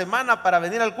pausa en la semana para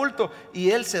venir al culto y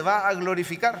Él se va a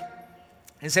glorificar.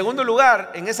 En segundo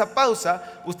lugar, en esa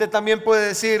pausa, usted también puede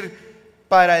decir: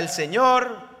 para el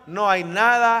Señor no hay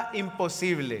nada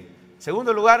imposible.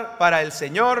 Segundo lugar, para el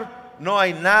Señor no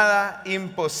hay nada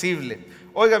imposible.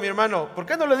 Oiga, mi hermano, ¿por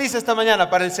qué no lo dice esta mañana?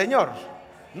 Para el Señor.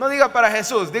 No diga para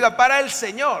Jesús, diga para el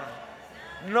Señor.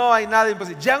 No hay nada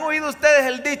imposible. ¿Ya han oído ustedes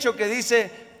el dicho que dice: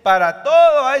 para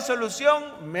todo hay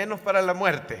solución, menos para la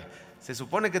muerte? Se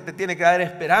supone que te tiene que dar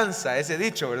esperanza ese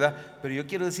dicho, ¿verdad? Pero yo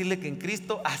quiero decirle que en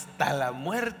Cristo hasta la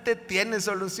muerte tiene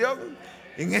solución.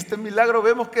 En este milagro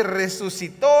vemos que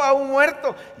resucitó a un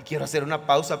muerto. Y quiero hacer una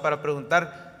pausa para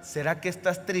preguntar: ¿será que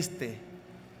estás triste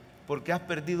porque has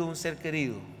perdido un ser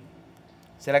querido?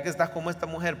 ¿Será que estás como esta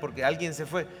mujer porque alguien se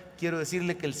fue? Quiero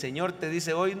decirle que el Señor te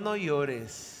dice hoy: no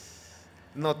llores,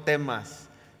 no temas,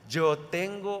 yo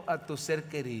tengo a tu ser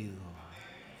querido.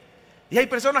 Y hay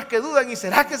personas que dudan: ¿y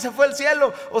será que se fue al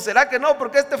cielo? ¿O será que no?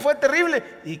 Porque este fue terrible.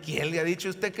 ¿Y quién le ha dicho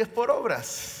a usted que es por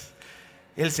obras?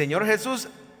 El Señor Jesús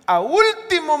a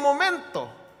último momento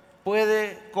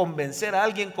puede convencer a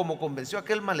alguien, como convenció a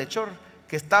aquel malhechor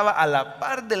que estaba a la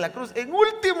par de la cruz. En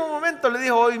último momento le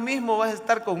dijo: hoy mismo vas a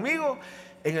estar conmigo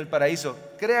en el paraíso.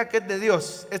 Crea que es de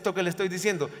Dios esto que le estoy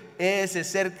diciendo. Ese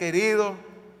ser querido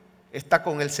está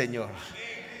con el Señor.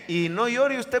 Y no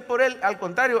llore usted por él, al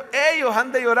contrario, ellos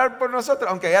han de llorar por nosotros.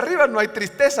 Aunque allá arriba no hay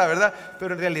tristeza, ¿verdad?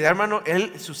 Pero en realidad, hermano,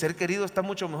 su ser querido está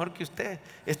mucho mejor que usted.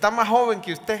 Está más joven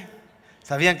que usted.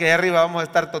 ¿Sabían que allá arriba vamos a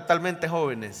estar totalmente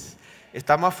jóvenes?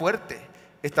 Está más fuerte,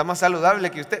 está más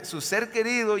saludable que usted. Su ser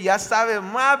querido ya sabe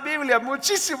más Biblia,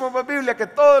 muchísimo más Biblia que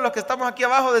todos los que estamos aquí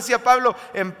abajo. Decía Pablo: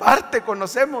 en parte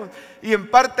conocemos y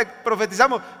en parte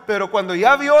profetizamos, pero cuando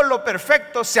ya vio lo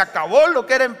perfecto, se acabó lo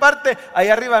que era en parte. Ahí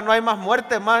arriba no hay más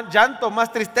muerte, más llanto,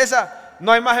 más tristeza,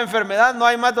 no hay más enfermedad, no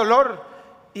hay más dolor.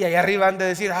 Y allá arriba han de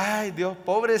decir: ay Dios,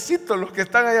 pobrecitos los que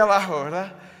están ahí abajo,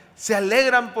 ¿verdad? Se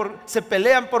alegran, se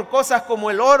pelean por cosas como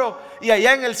el oro. Y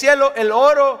allá en el cielo el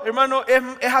oro, hermano,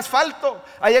 es asfalto.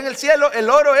 Allá en el cielo el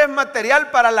oro es material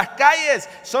para las calles,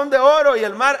 son de oro, y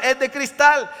el mar es de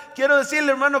cristal. Quiero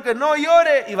decirle, hermano, que no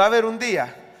llore. Y va a haber un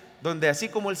día donde, así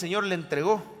como el Señor le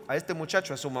entregó a este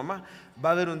muchacho a su mamá, va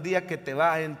a haber un día que te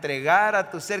va a entregar a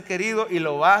tu ser querido y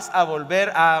lo vas a volver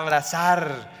a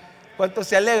abrazar. ¿Cuánto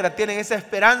se alegra? Tienen esa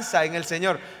esperanza en el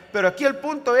Señor. Pero aquí el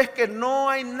punto es que no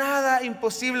hay nada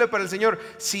imposible para el Señor.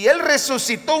 Si Él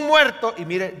resucitó un muerto, y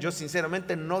mire, yo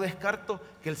sinceramente no descarto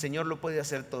que el Señor lo puede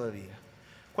hacer todavía.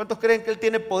 ¿Cuántos creen que Él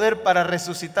tiene poder para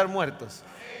resucitar muertos?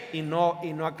 Y no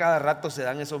a cada rato se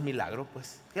dan esos milagros,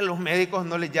 pues. Que los médicos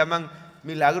no les llaman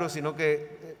milagros, sino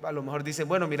que a lo mejor dicen: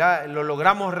 bueno, mira, lo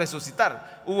logramos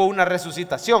resucitar. Hubo una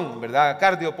resucitación, ¿verdad?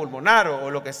 Cardiopulmonar o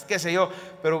lo que, qué sé yo.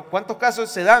 Pero ¿cuántos casos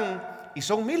se dan? Y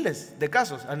son miles de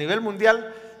casos a nivel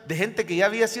mundial, de gente que ya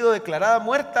había sido declarada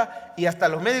muerta y hasta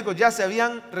los médicos ya se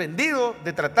habían rendido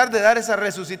de tratar de dar esa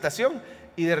resucitación,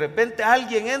 y de repente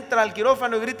alguien entra al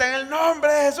quirófano y grita: en el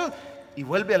nombre de Jesús, y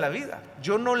vuelve a la vida.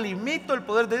 Yo no limito el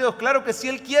poder de Dios, claro que si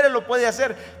Él quiere lo puede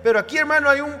hacer, pero aquí, hermano,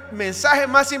 hay un mensaje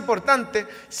más importante.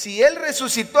 Si Él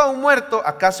resucitó a un muerto,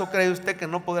 ¿acaso cree usted que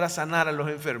no podrá sanar a los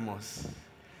enfermos?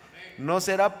 ¿No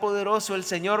será poderoso el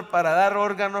Señor para dar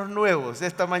órganos nuevos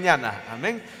esta mañana?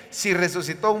 Amén. Si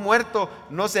resucitó a un muerto,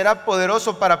 ¿no será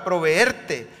poderoso para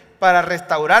proveerte, para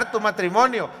restaurar tu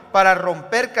matrimonio, para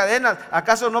romper cadenas?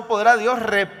 ¿Acaso no podrá Dios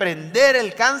reprender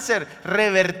el cáncer,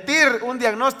 revertir un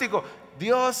diagnóstico?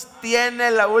 Dios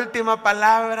tiene la última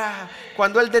palabra.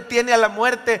 Cuando Él detiene a la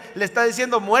muerte, le está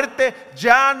diciendo: muerte,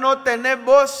 ya no tenés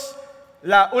vos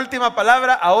la última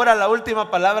palabra, ahora la última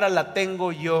palabra la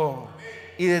tengo yo.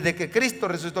 Y desde que Cristo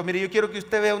resucitó, mire, yo quiero que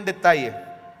usted vea un detalle,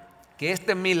 que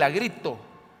este milagrito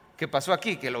que pasó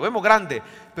aquí, que lo vemos grande,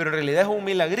 pero en realidad es un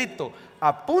milagrito,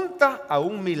 apunta a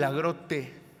un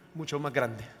milagrote mucho más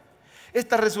grande.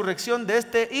 Esta resurrección de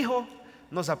este hijo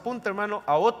nos apunta, hermano,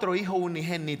 a otro hijo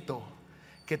unigénito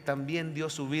que también dio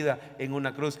su vida en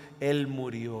una cruz. Él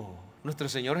murió. Nuestro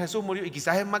Señor Jesús murió, y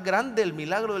quizás es más grande el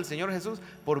milagro del Señor Jesús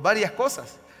por varias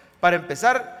cosas. Para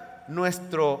empezar,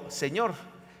 nuestro Señor,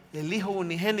 el Hijo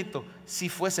unigénito, sí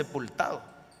fue sepultado.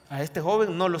 A este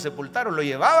joven no lo sepultaron, lo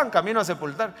llevaban camino a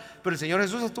sepultar. Pero el Señor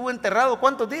Jesús estuvo enterrado,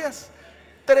 ¿cuántos días?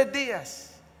 3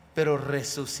 días, pero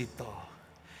resucitó.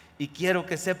 Y quiero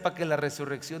que sepa que la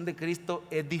resurrección de Cristo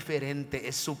es diferente,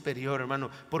 es superior, hermano,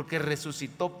 porque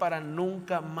resucitó para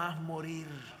nunca más morir.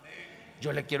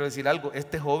 Yo le quiero decir algo,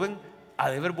 este joven ha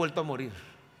de haber vuelto a morir.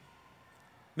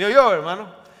 ¿Me oyó,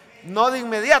 hermano? No de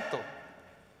inmediato.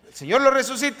 El Señor lo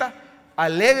resucita,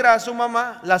 alegra a su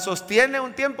mamá, la sostiene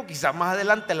un tiempo, quizás más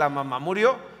adelante la mamá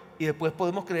murió y después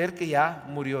podemos creer que ya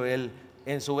murió él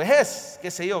en su vejez,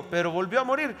 qué sé yo, pero volvió a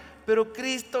morir. Pero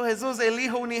Cristo Jesús, el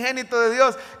Hijo unigénito de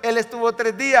Dios, Él estuvo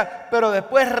 3 días, pero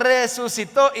después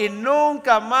resucitó y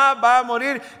nunca más va a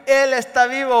morir. Él está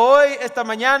vivo hoy, esta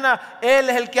mañana. Él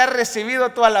es el que ha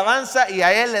recibido tu alabanza y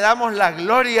a Él le damos la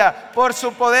gloria por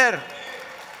su poder.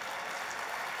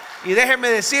 Y déjeme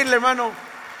decirle, hermano,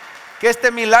 que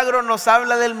este milagro nos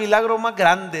habla del milagro más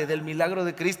grande, del milagro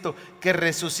de Cristo que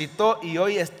resucitó y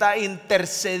hoy está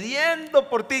intercediendo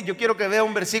por ti. Yo quiero que vea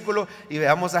un versículo y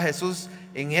veamos a Jesús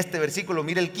en este versículo.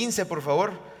 Mire el 15, por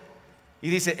favor. Y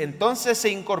dice, entonces se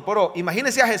incorporó.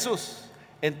 Imagínese a Jesús.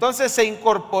 Entonces se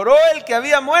incorporó el que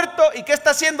había muerto. ¿Y qué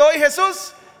está haciendo hoy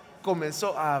Jesús?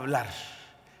 Comenzó a hablar.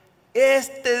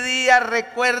 Este día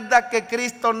recuerda que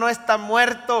Cristo no está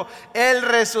muerto, Él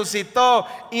resucitó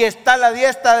y está a la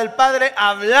diestra del Padre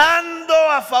hablando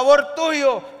a favor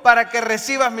tuyo para que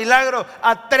recibas milagros.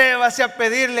 Atrévase a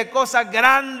pedirle cosas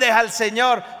grandes al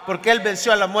Señor, porque Él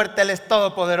venció a la muerte, Él es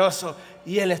todopoderoso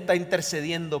y Él está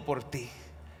intercediendo por ti.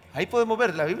 Ahí podemos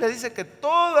ver, la Biblia dice que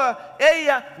toda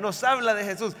ella nos habla de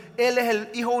Jesús. Él es el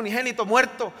Hijo unigénito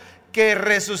muerto que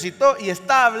resucitó y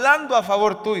está hablando a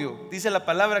favor tuyo. Dice la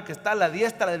palabra que está a la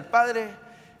diestra del Padre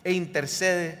e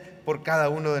intercede por cada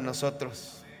uno de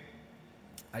nosotros.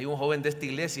 Hay un joven de esta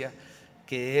iglesia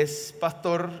que es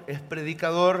pastor, es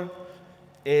predicador,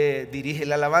 dirige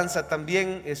la alabanza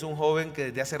también. Es un joven que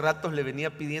desde hace ratos le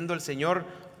venía pidiendo al Señor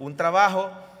un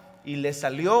trabajo y le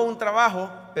salió un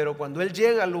trabajo, pero cuando él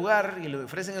llega al lugar y le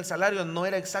ofrecen el salario no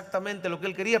era exactamente lo que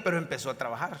él quería, pero empezó a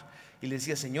trabajar. Y le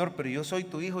decía, Señor, pero yo soy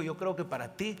tu hijo, yo creo que para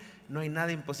ti no hay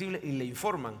nada imposible. Y le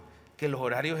informan que los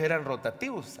horarios eran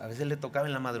rotativos, a veces le tocaba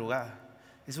en la madrugada.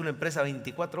 Es una empresa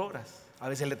 24 horas, a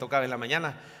veces le tocaba en la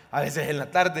mañana, a veces en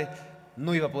la tarde.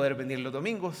 No iba a poder venir los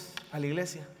domingos a la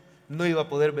iglesia, no iba a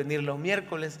poder venir los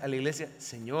miércoles a la iglesia.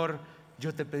 Señor,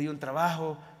 yo te pedí un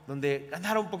trabajo donde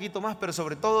ganara un poquito más, pero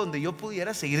sobre todo donde yo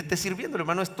pudiera seguirte sirviendo. El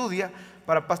hermano estudia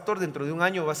para pastor, dentro de un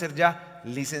año va a ser ya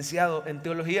licenciado en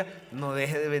teología. No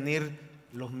deje de venir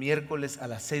los miércoles a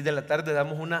las 6 de la tarde,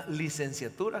 damos una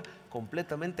licenciatura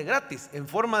completamente gratis, en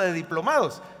forma de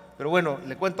diplomados. Pero bueno,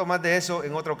 le cuento más de eso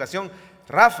en otra ocasión.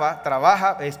 Rafa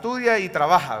trabaja, estudia y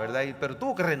trabaja, ¿verdad? Pero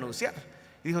tuvo que renunciar.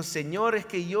 Y dijo, Señor, es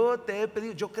que yo te he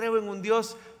pedido, yo creo en un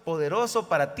Dios poderoso,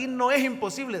 para ti no es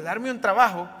imposible darme un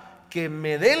trabajo que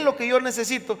me den lo que yo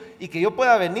necesito y que yo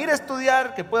pueda venir a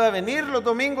estudiar, que pueda venir los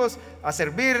domingos a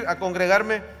servir, a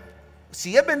congregarme.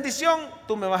 Si es bendición,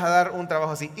 tú me vas a dar un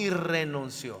trabajo así. Y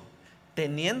renunció,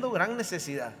 teniendo gran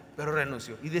necesidad, pero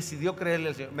renunció y decidió creerle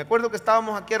al Señor. Me acuerdo que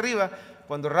estábamos aquí arriba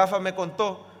cuando Rafa me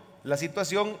contó la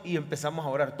situación y empezamos a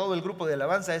orar. Todo el grupo de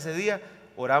alabanza ese día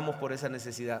oramos por esa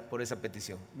necesidad, por esa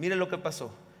petición. Mire lo que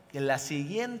pasó, que la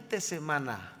siguiente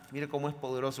semana, mire cómo es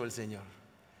poderoso el Señor,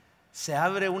 se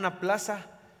abre una plaza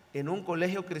en un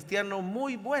colegio cristiano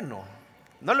muy bueno.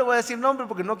 No le voy a decir nombre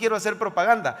porque no quiero hacer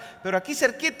propaganda, pero aquí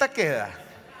cerquita queda,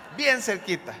 bien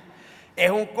cerquita.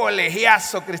 Es un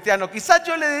colegiazo cristiano, quizás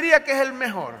yo le diría que es el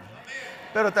mejor,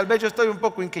 pero tal vez yo estoy un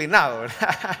poco inclinado,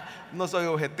 ¿verdad? No soy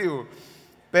objetivo.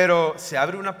 Pero se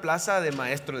abre una plaza de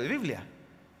maestro de Biblia,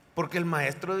 porque el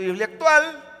maestro de Biblia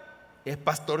actual es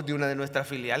pastor de una de nuestras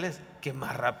filiales que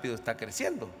más rápido está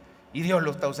creciendo. Y Dios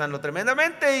lo está usando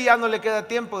tremendamente y ya no le queda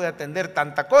tiempo de atender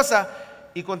tanta cosa.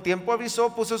 Y con tiempo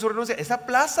avisó, puso su renuncia. Esa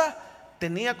plaza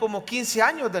tenía como 15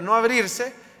 años de no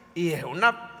abrirse y es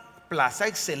una plaza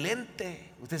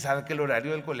excelente. Usted sabe que el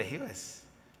horario del colegio es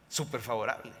súper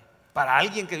favorable. Para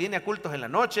alguien que viene a cultos en la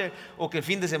noche o que el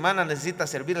fin de semana necesita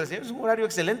servir al Señor, es un horario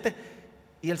excelente.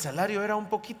 Y el salario era un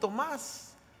poquito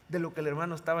más de lo que el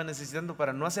hermano estaba necesitando.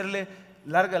 Para no hacerle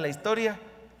larga la historia,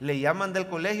 le llaman del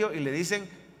colegio y le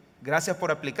dicen, gracias por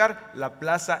aplicar, la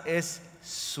plaza es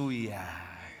suya.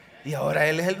 Y ahora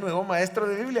él es el nuevo maestro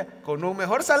de Biblia, con un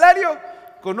mejor salario,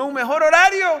 con un mejor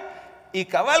horario, y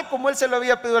cabal como él se lo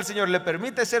había pedido al Señor. Le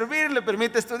permite servir, le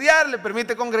permite estudiar, le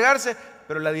permite congregarse.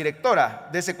 Pero la directora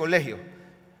de ese colegio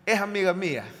es amiga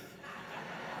mía,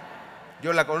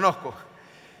 yo la conozco.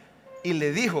 Y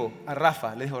le dijo a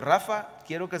Rafa, Rafa,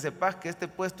 quiero que sepas que este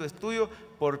puesto es tuyo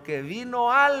porque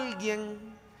vino alguien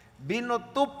vino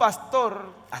tu pastor,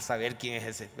 a saber quién es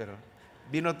ese, pero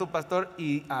vino tu pastor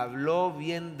y habló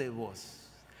bien de vos.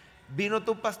 Vino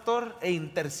tu pastor e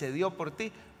intercedió por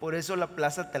ti. Por eso la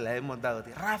plaza te la hemos dado.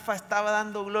 Rafa estaba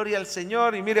dando gloria al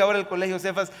Señor. Y mire, ahora el colegio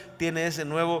Cefas tiene ese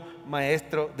nuevo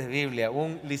maestro de Biblia,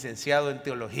 un licenciado en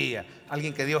teología,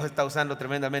 alguien que Dios está usando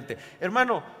tremendamente.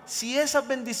 Hermano, si esas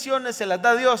bendiciones se las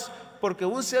da Dios porque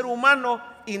un ser humano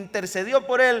intercedió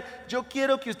por él, yo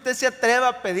quiero que usted se atreva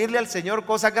a pedirle al Señor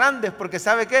cosas grandes, porque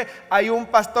 ¿sabe qué? Hay un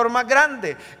pastor más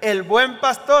grande, el buen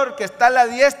pastor que está a la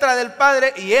diestra del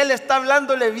Padre, y él está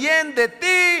hablándole bien de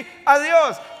ti a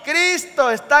Dios. Cristo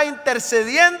está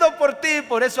intercediendo por ti,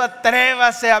 por eso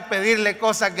atrévase a pedirle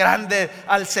cosas grandes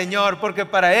al Señor, porque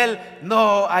para Él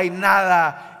no hay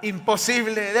nada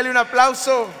imposible. Dele un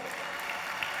aplauso.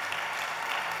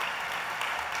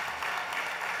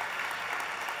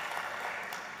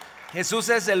 Jesús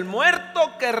es el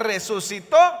muerto que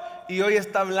resucitó y hoy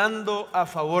está hablando a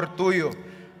favor tuyo.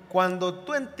 Cuando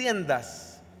tú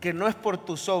entiendas que no es por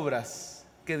tus obras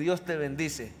que Dios te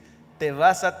bendice, te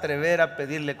vas a atrever a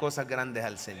pedirle cosas grandes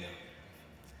al Señor.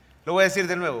 Lo voy a decir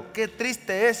de nuevo. Qué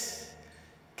triste es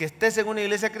que estés en una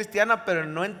iglesia cristiana pero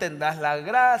no entendas la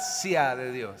gracia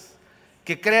de Dios,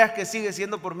 que creas que sigue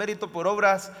siendo por mérito, por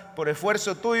obras, por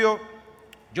esfuerzo tuyo.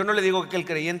 Yo no le digo que el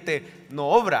creyente no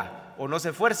obra o no se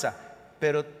esfuerza,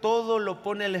 pero todo lo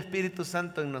pone el Espíritu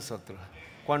Santo en nosotros.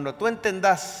 Cuando tú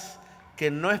entendas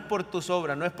que no es por tus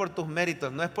obras, no es por tus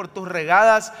méritos, no es por tus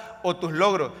regadas o tus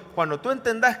logros, cuando tú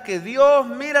entendas que Dios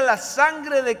mira la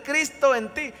sangre de Cristo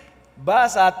en ti,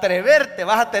 vas a atreverte,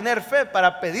 vas a tener fe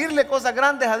para pedirle cosas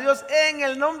grandes a Dios en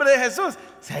el nombre de Jesús.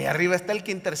 Si ahí arriba está el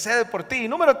que intercede por ti. Y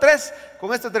número 3,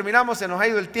 con esto terminamos, se nos ha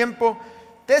ido el tiempo.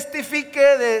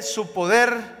 Testifique de su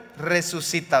poder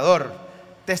resucitador.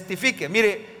 Testifique.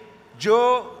 Mire,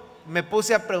 yo me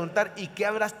puse a preguntar, ¿y qué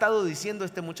habrá estado diciendo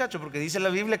este muchacho? Porque dice la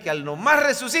Biblia que al nomás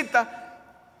resucita.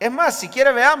 Es más, si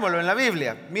quiere veámoslo en la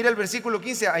Biblia. Mira el versículo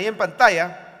 15 ahí en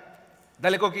pantalla.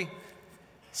 Dale, Coqui.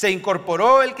 Se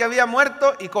incorporó el que había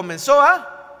muerto y comenzó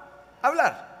a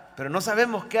hablar. Pero no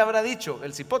sabemos qué habrá dicho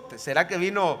el cipote. ¿Será que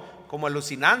vino como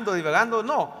alucinando, divagando?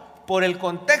 No. Por el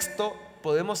contexto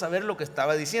podemos saber lo que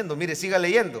estaba diciendo. Mire, siga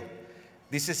leyendo.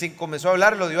 Dice, sí, comenzó a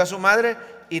hablar, lo dio a su madre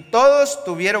y todos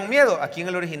tuvieron miedo. Aquí en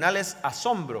el original es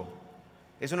asombro.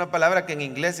 Es una palabra que en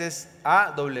inglés es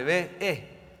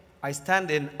A-W-E. I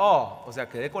stand in awe. O sea,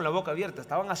 quedé con la boca abierta.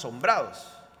 Estaban asombrados.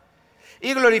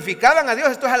 Y glorificaban a Dios.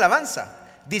 Esto es alabanza.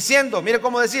 Diciendo, mire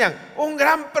cómo decían, un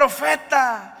gran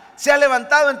profeta se ha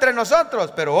levantado entre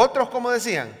nosotros. Pero otros, como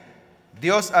decían,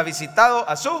 Dios ha visitado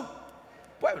a su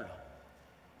pueblo.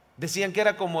 Decían que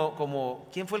era como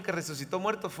 ¿quién fue el que resucitó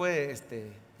muerto? Fue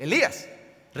Elías.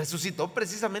 Resucitó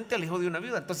precisamente al hijo de una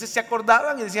viuda. Entonces se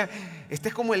acordaban y decían, este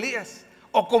es como Elías.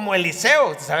 O como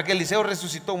Eliseo. Usted sabe que Eliseo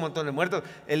resucitó un montón de muertos.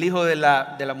 El hijo de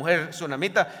la mujer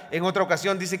sunamita. En otra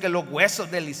ocasión dice que los huesos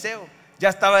de Eliseo, ya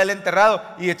estaba él enterrado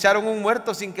y echaron un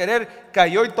muerto sin querer,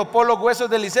 cayó y topó los huesos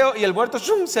de Eliseo y el muerto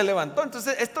 ¡shum!, se levantó.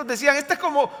 Entonces estos decían, este es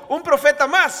como un profeta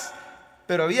más.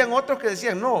 Pero habían otros que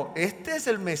decían, no, este es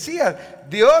el Mesías.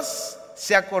 Dios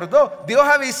se acordó, Dios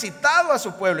ha visitado a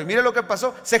su pueblo. Y mire lo que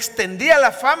pasó, se extendía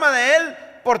la fama de él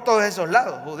por todos esos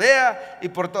lados, Judea y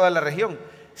por toda la región.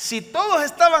 Si todos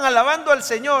estaban alabando al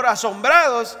Señor,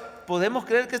 asombrados, podemos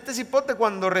creer que este cipote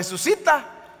cuando resucita,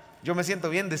 yo me siento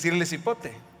bien decirle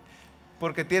cipote,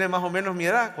 porque tiene más o menos mi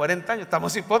edad, 40 años,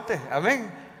 estamos cipotes,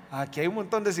 amén. Aquí hay un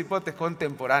montón de cipotes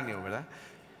contemporáneos, ¿verdad?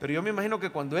 Pero yo me imagino que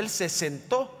cuando él se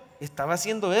sentó, estaba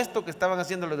haciendo esto que estaban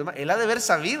haciendo los demás. Él ha de haber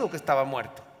sabido que estaba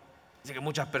muerto. Dice que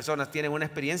muchas personas tienen una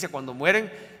experiencia cuando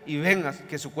mueren y ven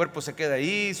que su cuerpo se queda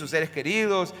ahí, sus seres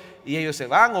queridos, y ellos se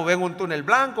van, o ven un túnel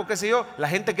blanco, qué sé yo, la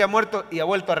gente que ha muerto y ha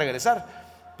vuelto a regresar.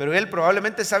 Pero él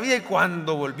probablemente sabía, y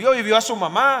cuando volvió y vio a su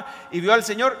mamá y vio al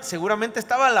Señor, seguramente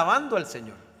estaba alabando al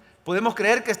Señor. Podemos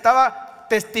creer que estaba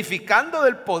testificando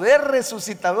del poder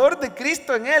resucitador de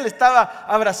Cristo en él. Estaba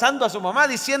abrazando a su mamá,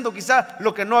 diciendo quizá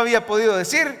lo que no había podido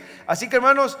decir. Así que,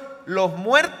 hermanos, los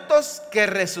muertos que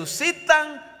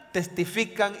resucitan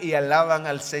testifican y alaban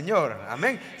al Señor.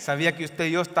 Amén. Sabía que usted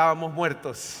y yo estábamos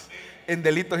muertos en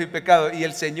delitos y pecados, y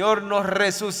el Señor nos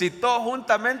resucitó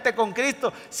juntamente con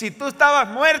Cristo. Si tú estabas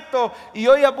muerto y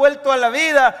hoy has vuelto a la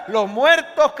vida, los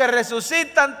muertos que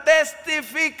resucitan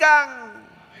testifican.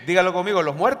 Dígalo conmigo,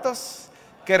 los muertos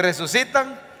que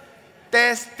resucitan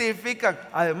testifican.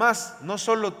 Además, no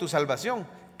solo tu salvación,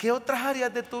 ¿qué otras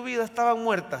áreas de tu vida estaban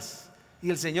muertas y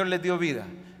el Señor les dio vida?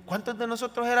 ¿Cuántos de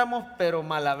nosotros éramos pero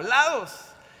mal hablados?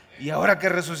 Y ahora que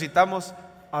resucitamos,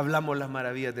 hablamos las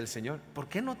maravillas del Señor. ¿Por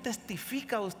qué no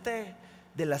testifica usted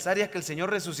de las áreas que el Señor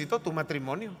resucitó? Tu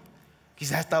matrimonio,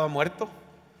 quizás estaba muerto.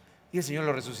 y el Señor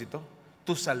lo resucitó.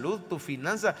 Tu salud, tu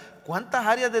finanza, cuántas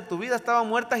áreas de tu vida estaban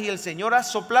muertas y el Señor ha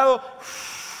soplado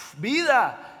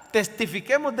vida.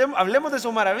 Testifiquemos, hablemos de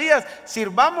sus maravillas,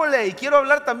 sirvámosle. Y quiero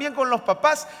hablar también con los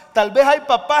papás. Tal vez hay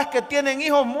papás que tienen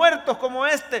hijos muertos como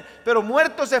este, pero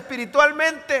muertos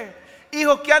espiritualmente.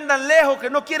 Hijos que andan lejos, que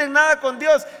no quieren nada con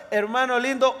Dios. Hermano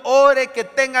lindo, ore que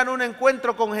tengan un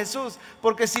encuentro con Jesús.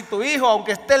 Porque si tu hijo,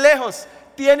 aunque esté lejos,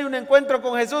 tiene un encuentro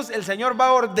con Jesús, el Señor va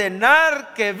a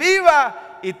ordenar que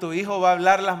viva y tu hijo va a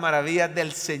hablar las maravillas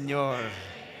del Señor.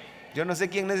 Yo no sé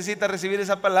quién necesita recibir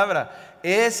esa palabra.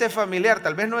 Ese familiar,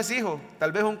 tal vez no es hijo,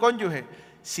 tal vez un cónyuge,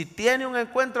 si tiene un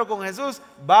encuentro con Jesús,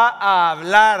 va a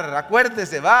hablar,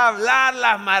 acuérdese, va a hablar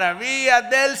las maravillas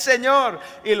del Señor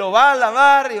y lo va a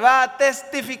alabar y va a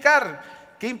testificar.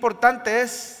 Qué importante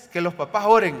es que los papás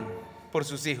oren por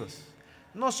sus hijos,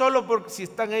 no solo por si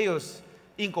están ellos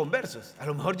inconversos, a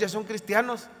lo mejor ya son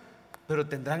cristianos, pero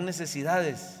tendrán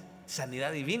necesidades,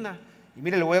 sanidad divina. Y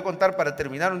mire, le voy a contar para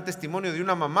terminar un testimonio de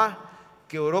una mamá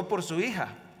que oró por su hija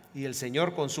y el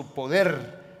Señor con su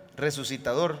poder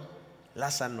resucitador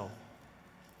la sanó.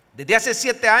 Desde hace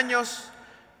 7 años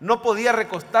no podía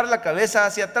recostar la cabeza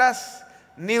hacia atrás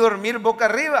ni dormir boca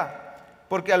arriba,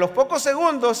 porque a los pocos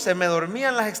segundos se me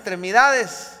dormían las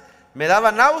extremidades, me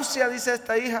daba náusea, dice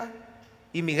esta hija,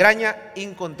 y migraña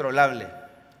incontrolable.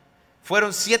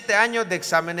 Fueron 7 años de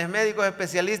exámenes médicos,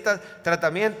 especialistas,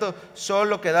 tratamientos.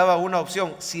 Solo quedaba una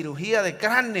opción: cirugía de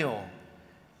cráneo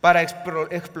para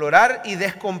explorar y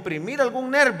descomprimir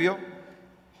algún nervio,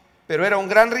 pero era un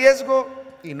gran riesgo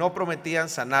y no prometían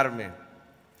sanarme.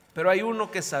 Pero hay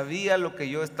uno que sabía lo que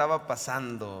yo estaba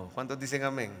pasando. ¿Cuántos dicen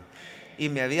amén? Y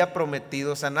me había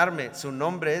prometido sanarme. Su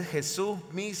nombre es Jesús,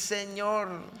 mi Señor.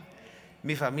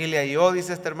 Mi familia y yo,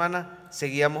 dice esta hermana,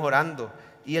 seguíamos orando.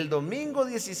 Y el domingo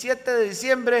 17 de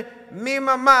diciembre, mi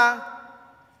mamá,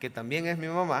 que también es mi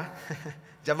mamá,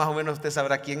 ya más o menos usted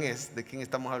sabrá quién es, de quién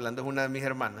estamos hablando, es una de mis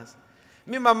hermanas.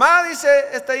 Mi mamá, dice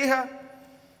esta hija,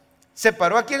 se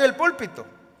paró aquí en el púlpito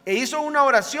e hizo una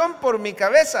oración por mi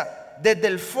cabeza, desde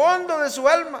el fondo de su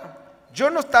alma. Yo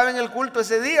no estaba en el culto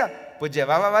ese día, pues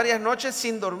llevaba varias noches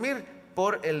sin dormir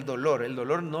por el dolor. El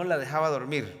dolor no la dejaba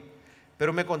dormir.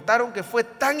 Pero me contaron que fue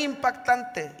tan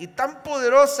impactante y tan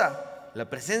poderosa la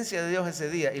presencia de Dios ese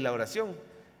día y la oración,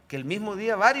 que el mismo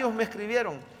día varios me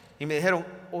escribieron y me dijeron: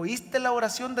 ¿oíste la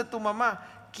oración de tu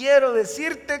mamá? Quiero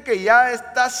decirte que ya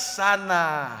estás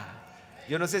sana.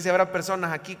 Yo no sé si habrá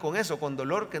personas aquí con eso, con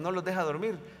dolor que no los deja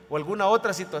dormir, o alguna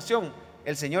otra situación.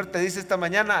 El Señor te dice esta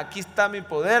mañana: aquí está mi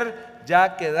poder,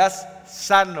 ya quedas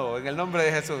sano en el nombre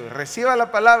de Jesús. Reciba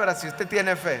la palabra si usted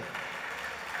tiene fe.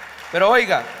 Pero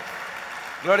oiga,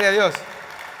 gloria a Dios.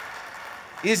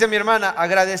 Y dice mi hermana: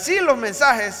 agradecí los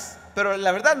mensajes, pero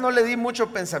la verdad no le di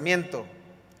mucho pensamiento.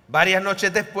 Varias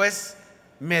noches después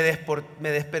me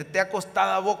desperté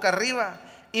acostada boca arriba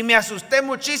y me asusté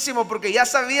muchísimo porque ya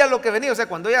sabía lo que venía. O sea,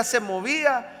 cuando ella se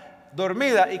movía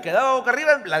dormida y quedaba boca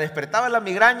arriba, la despertaba la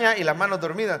migraña y las manos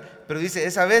dormidas. Pero dice,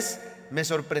 esa vez me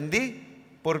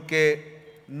sorprendí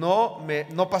porque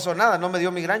no pasó nada, no me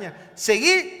dio migraña.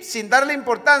 Seguí sin darle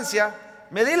importancia,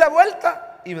 me di la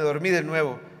vuelta y me dormí de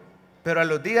nuevo. Pero a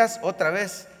los días otra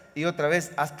vez y otra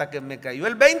vez, hasta que me cayó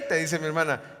el 20, dice mi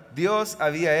hermana, Dios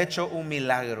había hecho un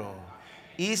milagro.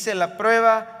 Hice la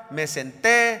prueba, me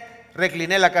senté,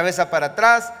 recliné la cabeza para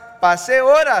atrás, pasé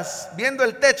horas viendo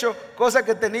el techo, cosa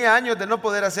que tenía años de no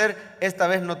poder hacer. Esta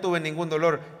vez no tuve ningún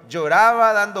dolor.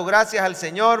 Lloraba dando gracias al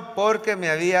Señor porque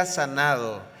me había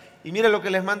sanado. Y mire lo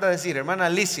que les manda decir hermana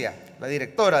Alicia, la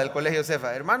directora del colegio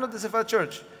Cefa. Hermanos de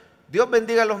CEFADCHURCH, Dios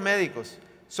bendiga a los médicos,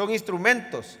 son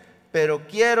instrumentos. Pero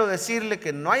quiero decirle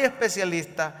que no hay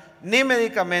especialista, ni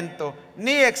medicamento,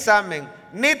 ni examen,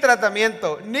 ni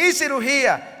tratamiento, ni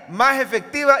cirugía más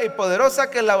efectiva y poderosa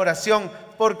que la oración,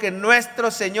 porque nuestro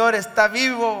Señor está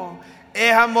vivo,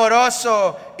 es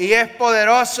amoroso y es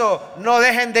poderoso. No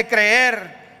dejen de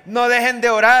creer, no dejen de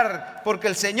orar, porque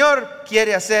el Señor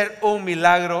quiere hacer un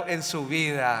milagro en su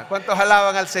vida. ¿Cuántos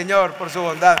alaban al Señor por su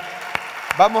bondad?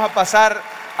 Vamos a pasar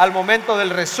al momento del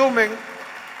resumen.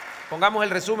 Pongamos el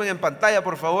resumen en pantalla,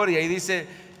 por favor, y ahí dice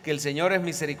que el Señor es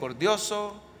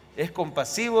misericordioso, es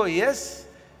compasivo y es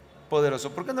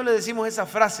poderoso. ¿Por qué no le decimos esas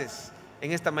frases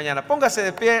en esta mañana? Póngase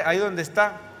de pie ahí donde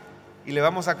está y le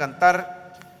vamos a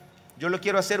cantar. Yo le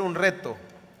quiero hacer un reto.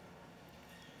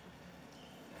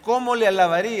 ¿Cómo le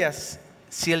alabarías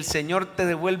si el Señor te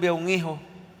devuelve a un hijo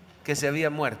que se había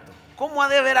muerto? ¿Cómo ha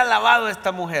de haber alabado a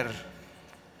esta mujer?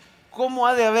 ¿Cómo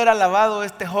ha de haber alabado a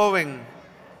este joven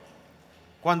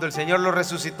cuando el Señor lo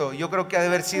resucitó? Yo creo que ha de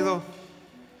haber sido,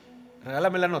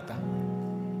 regálame la nota,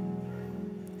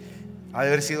 ha de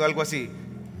haber sido algo así: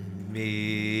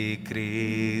 mi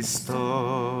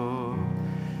Cristo,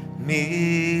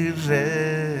 mi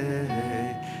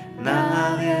Rey,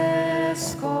 nadie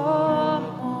es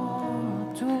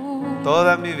como tú.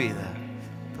 Toda mi vida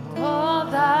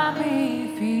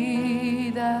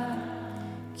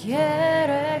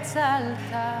quiero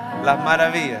exaltar las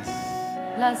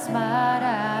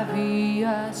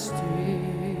maravillas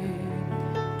de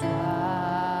tu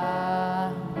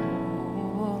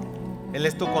amor. Él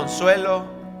es tu consuelo,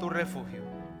 tu refugio.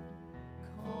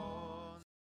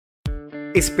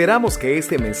 Esperamos que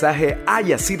este mensaje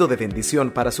haya sido de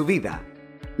bendición para su vida.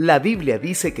 La Biblia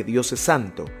dice que Dios es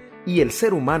santo y el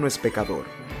ser humano es pecador,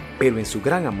 pero en su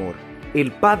gran amor,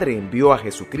 el Padre envió a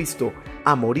Jesucristo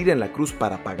a morir en la cruz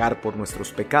para pagar por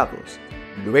nuestros pecados.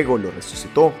 Luego lo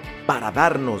resucitó para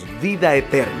darnos vida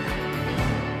eterna.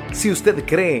 Si usted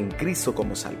cree en Cristo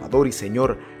como Salvador y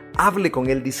Señor, hable con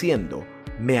Él diciendo: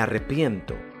 me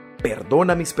arrepiento,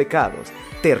 perdona mis pecados,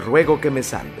 te ruego que me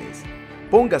salves.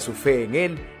 Ponga su fe en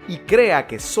Él y crea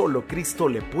que solo Cristo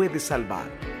le puede salvar.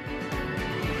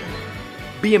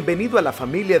 Bienvenido a la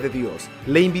familia de Dios.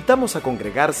 Le invitamos a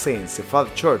congregarse en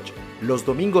CEFADCHURCH los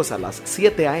domingos a las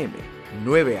 7 a.m.,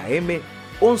 9 a.m.,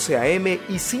 11 a.m.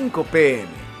 y 5 p.m.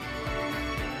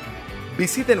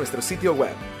 Visite nuestro sitio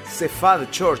web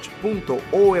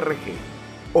CEFADCHURCH.org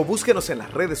o búsquenos en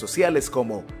las redes sociales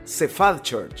como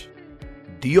CEFADCHURCH.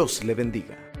 Dios le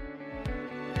bendiga.